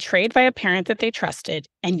been betrayed by a parent that they trusted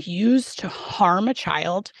and used to harm a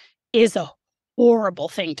child is a horrible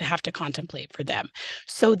thing to have to contemplate for them.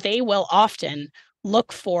 So they will often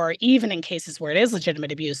look for, even in cases where it is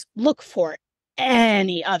legitimate abuse, look for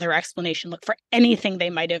any other explanation, look for anything they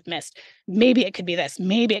might have missed. Maybe it could be this,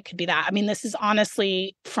 maybe it could be that. I mean, this is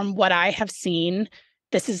honestly, from what I have seen,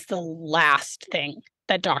 this is the last thing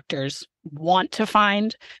that doctors want to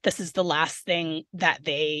find. This is the last thing that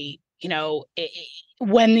they,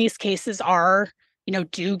 when these cases are,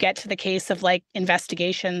 do get to the case of like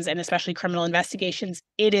investigations and especially criminal investigations,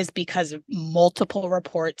 it is because of multiple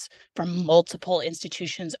reports from multiple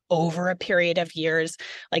institutions over a period of years.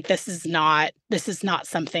 Like this is not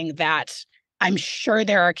something that, I'm sure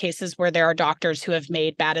there are cases where there are doctors who have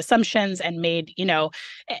made bad assumptions and made,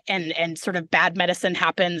 and sort of bad medicine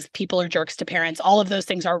happens. People are jerks to parents. All of those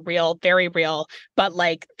things are real, very real. But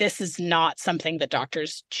like, this is not something that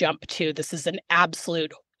doctors jump to. This is an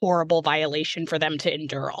absolute horrible violation for them to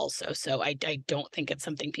endure also. So I don't think it's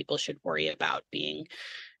something people should worry about being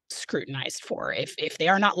scrutinized for if they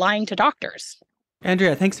are not lying to doctors.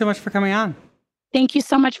 Andrea, thanks so much for coming on. Thank you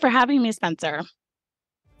so much for having me, Spencer.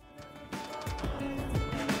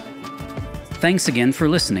 Thanks again for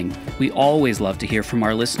listening. We always love to hear from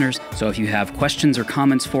our listeners, so if you have questions or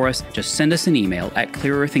comments for us, just send us an email at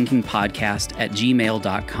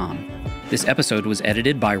clearerthinkingpodcast@gmail.com. This episode was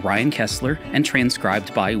edited by Ryan Kessler and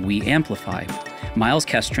transcribed by We Amplify. Miles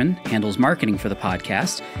Kestrin handles marketing for the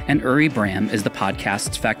podcast, and Uri Bram is the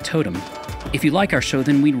podcast's factotum. If you like our show,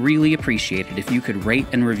 then we'd really appreciate it if you could rate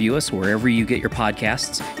and review us wherever you get your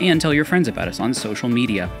podcasts and tell your friends about us on social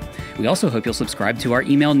media. We also hope you'll subscribe to our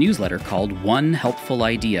email newsletter called One Helpful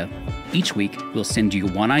Idea. Each week, we'll send you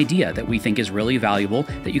one idea that we think is really valuable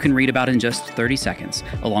that you can read about in just 30 seconds,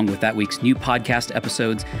 along with that week's new podcast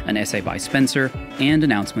episodes, an essay by Spencer, and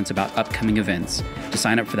announcements about upcoming events. To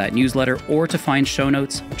sign up for that newsletter or to find show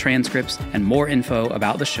notes, transcripts, and more info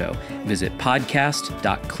about the show, visit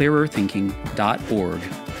podcast.clearerthinking.org.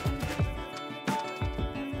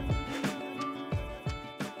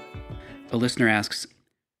 A listener asks,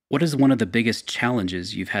 what is one of the biggest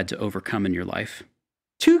challenges you've had to overcome in your life?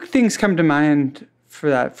 Two things come to mind for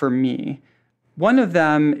that for me. One of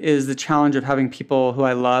them is the challenge of having people who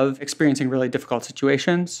I love experiencing really difficult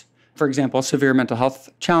situations. For example, severe mental health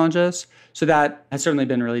challenges. So that has certainly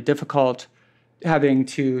been really difficult, having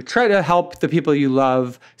to try to help the people you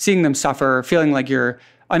love, seeing them suffer, feeling like you're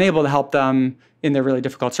unable to help them, in their really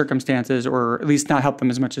difficult circumstances, or at least not help them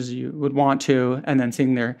as much as you would want to, and then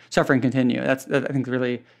seeing their suffering continue. That I think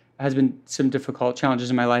really has been some difficult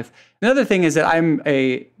challenges in my life. Another thing is that I'm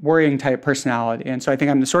a worrying type personality. And so I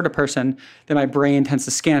think I'm the sort of person that my brain tends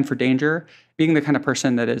to scan for danger. Being the kind of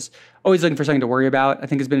person that is always looking for something to worry about, I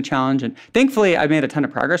think has been a challenge. And thankfully, I've made a ton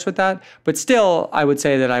of progress with that. But still, I would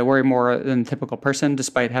say that I worry more than a typical person,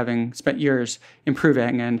 despite having spent years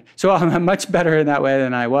improving. And so I'm much better in that way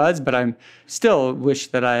than I was, but I'm still wish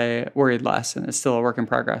that I worried less, and it's still a work in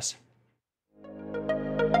progress.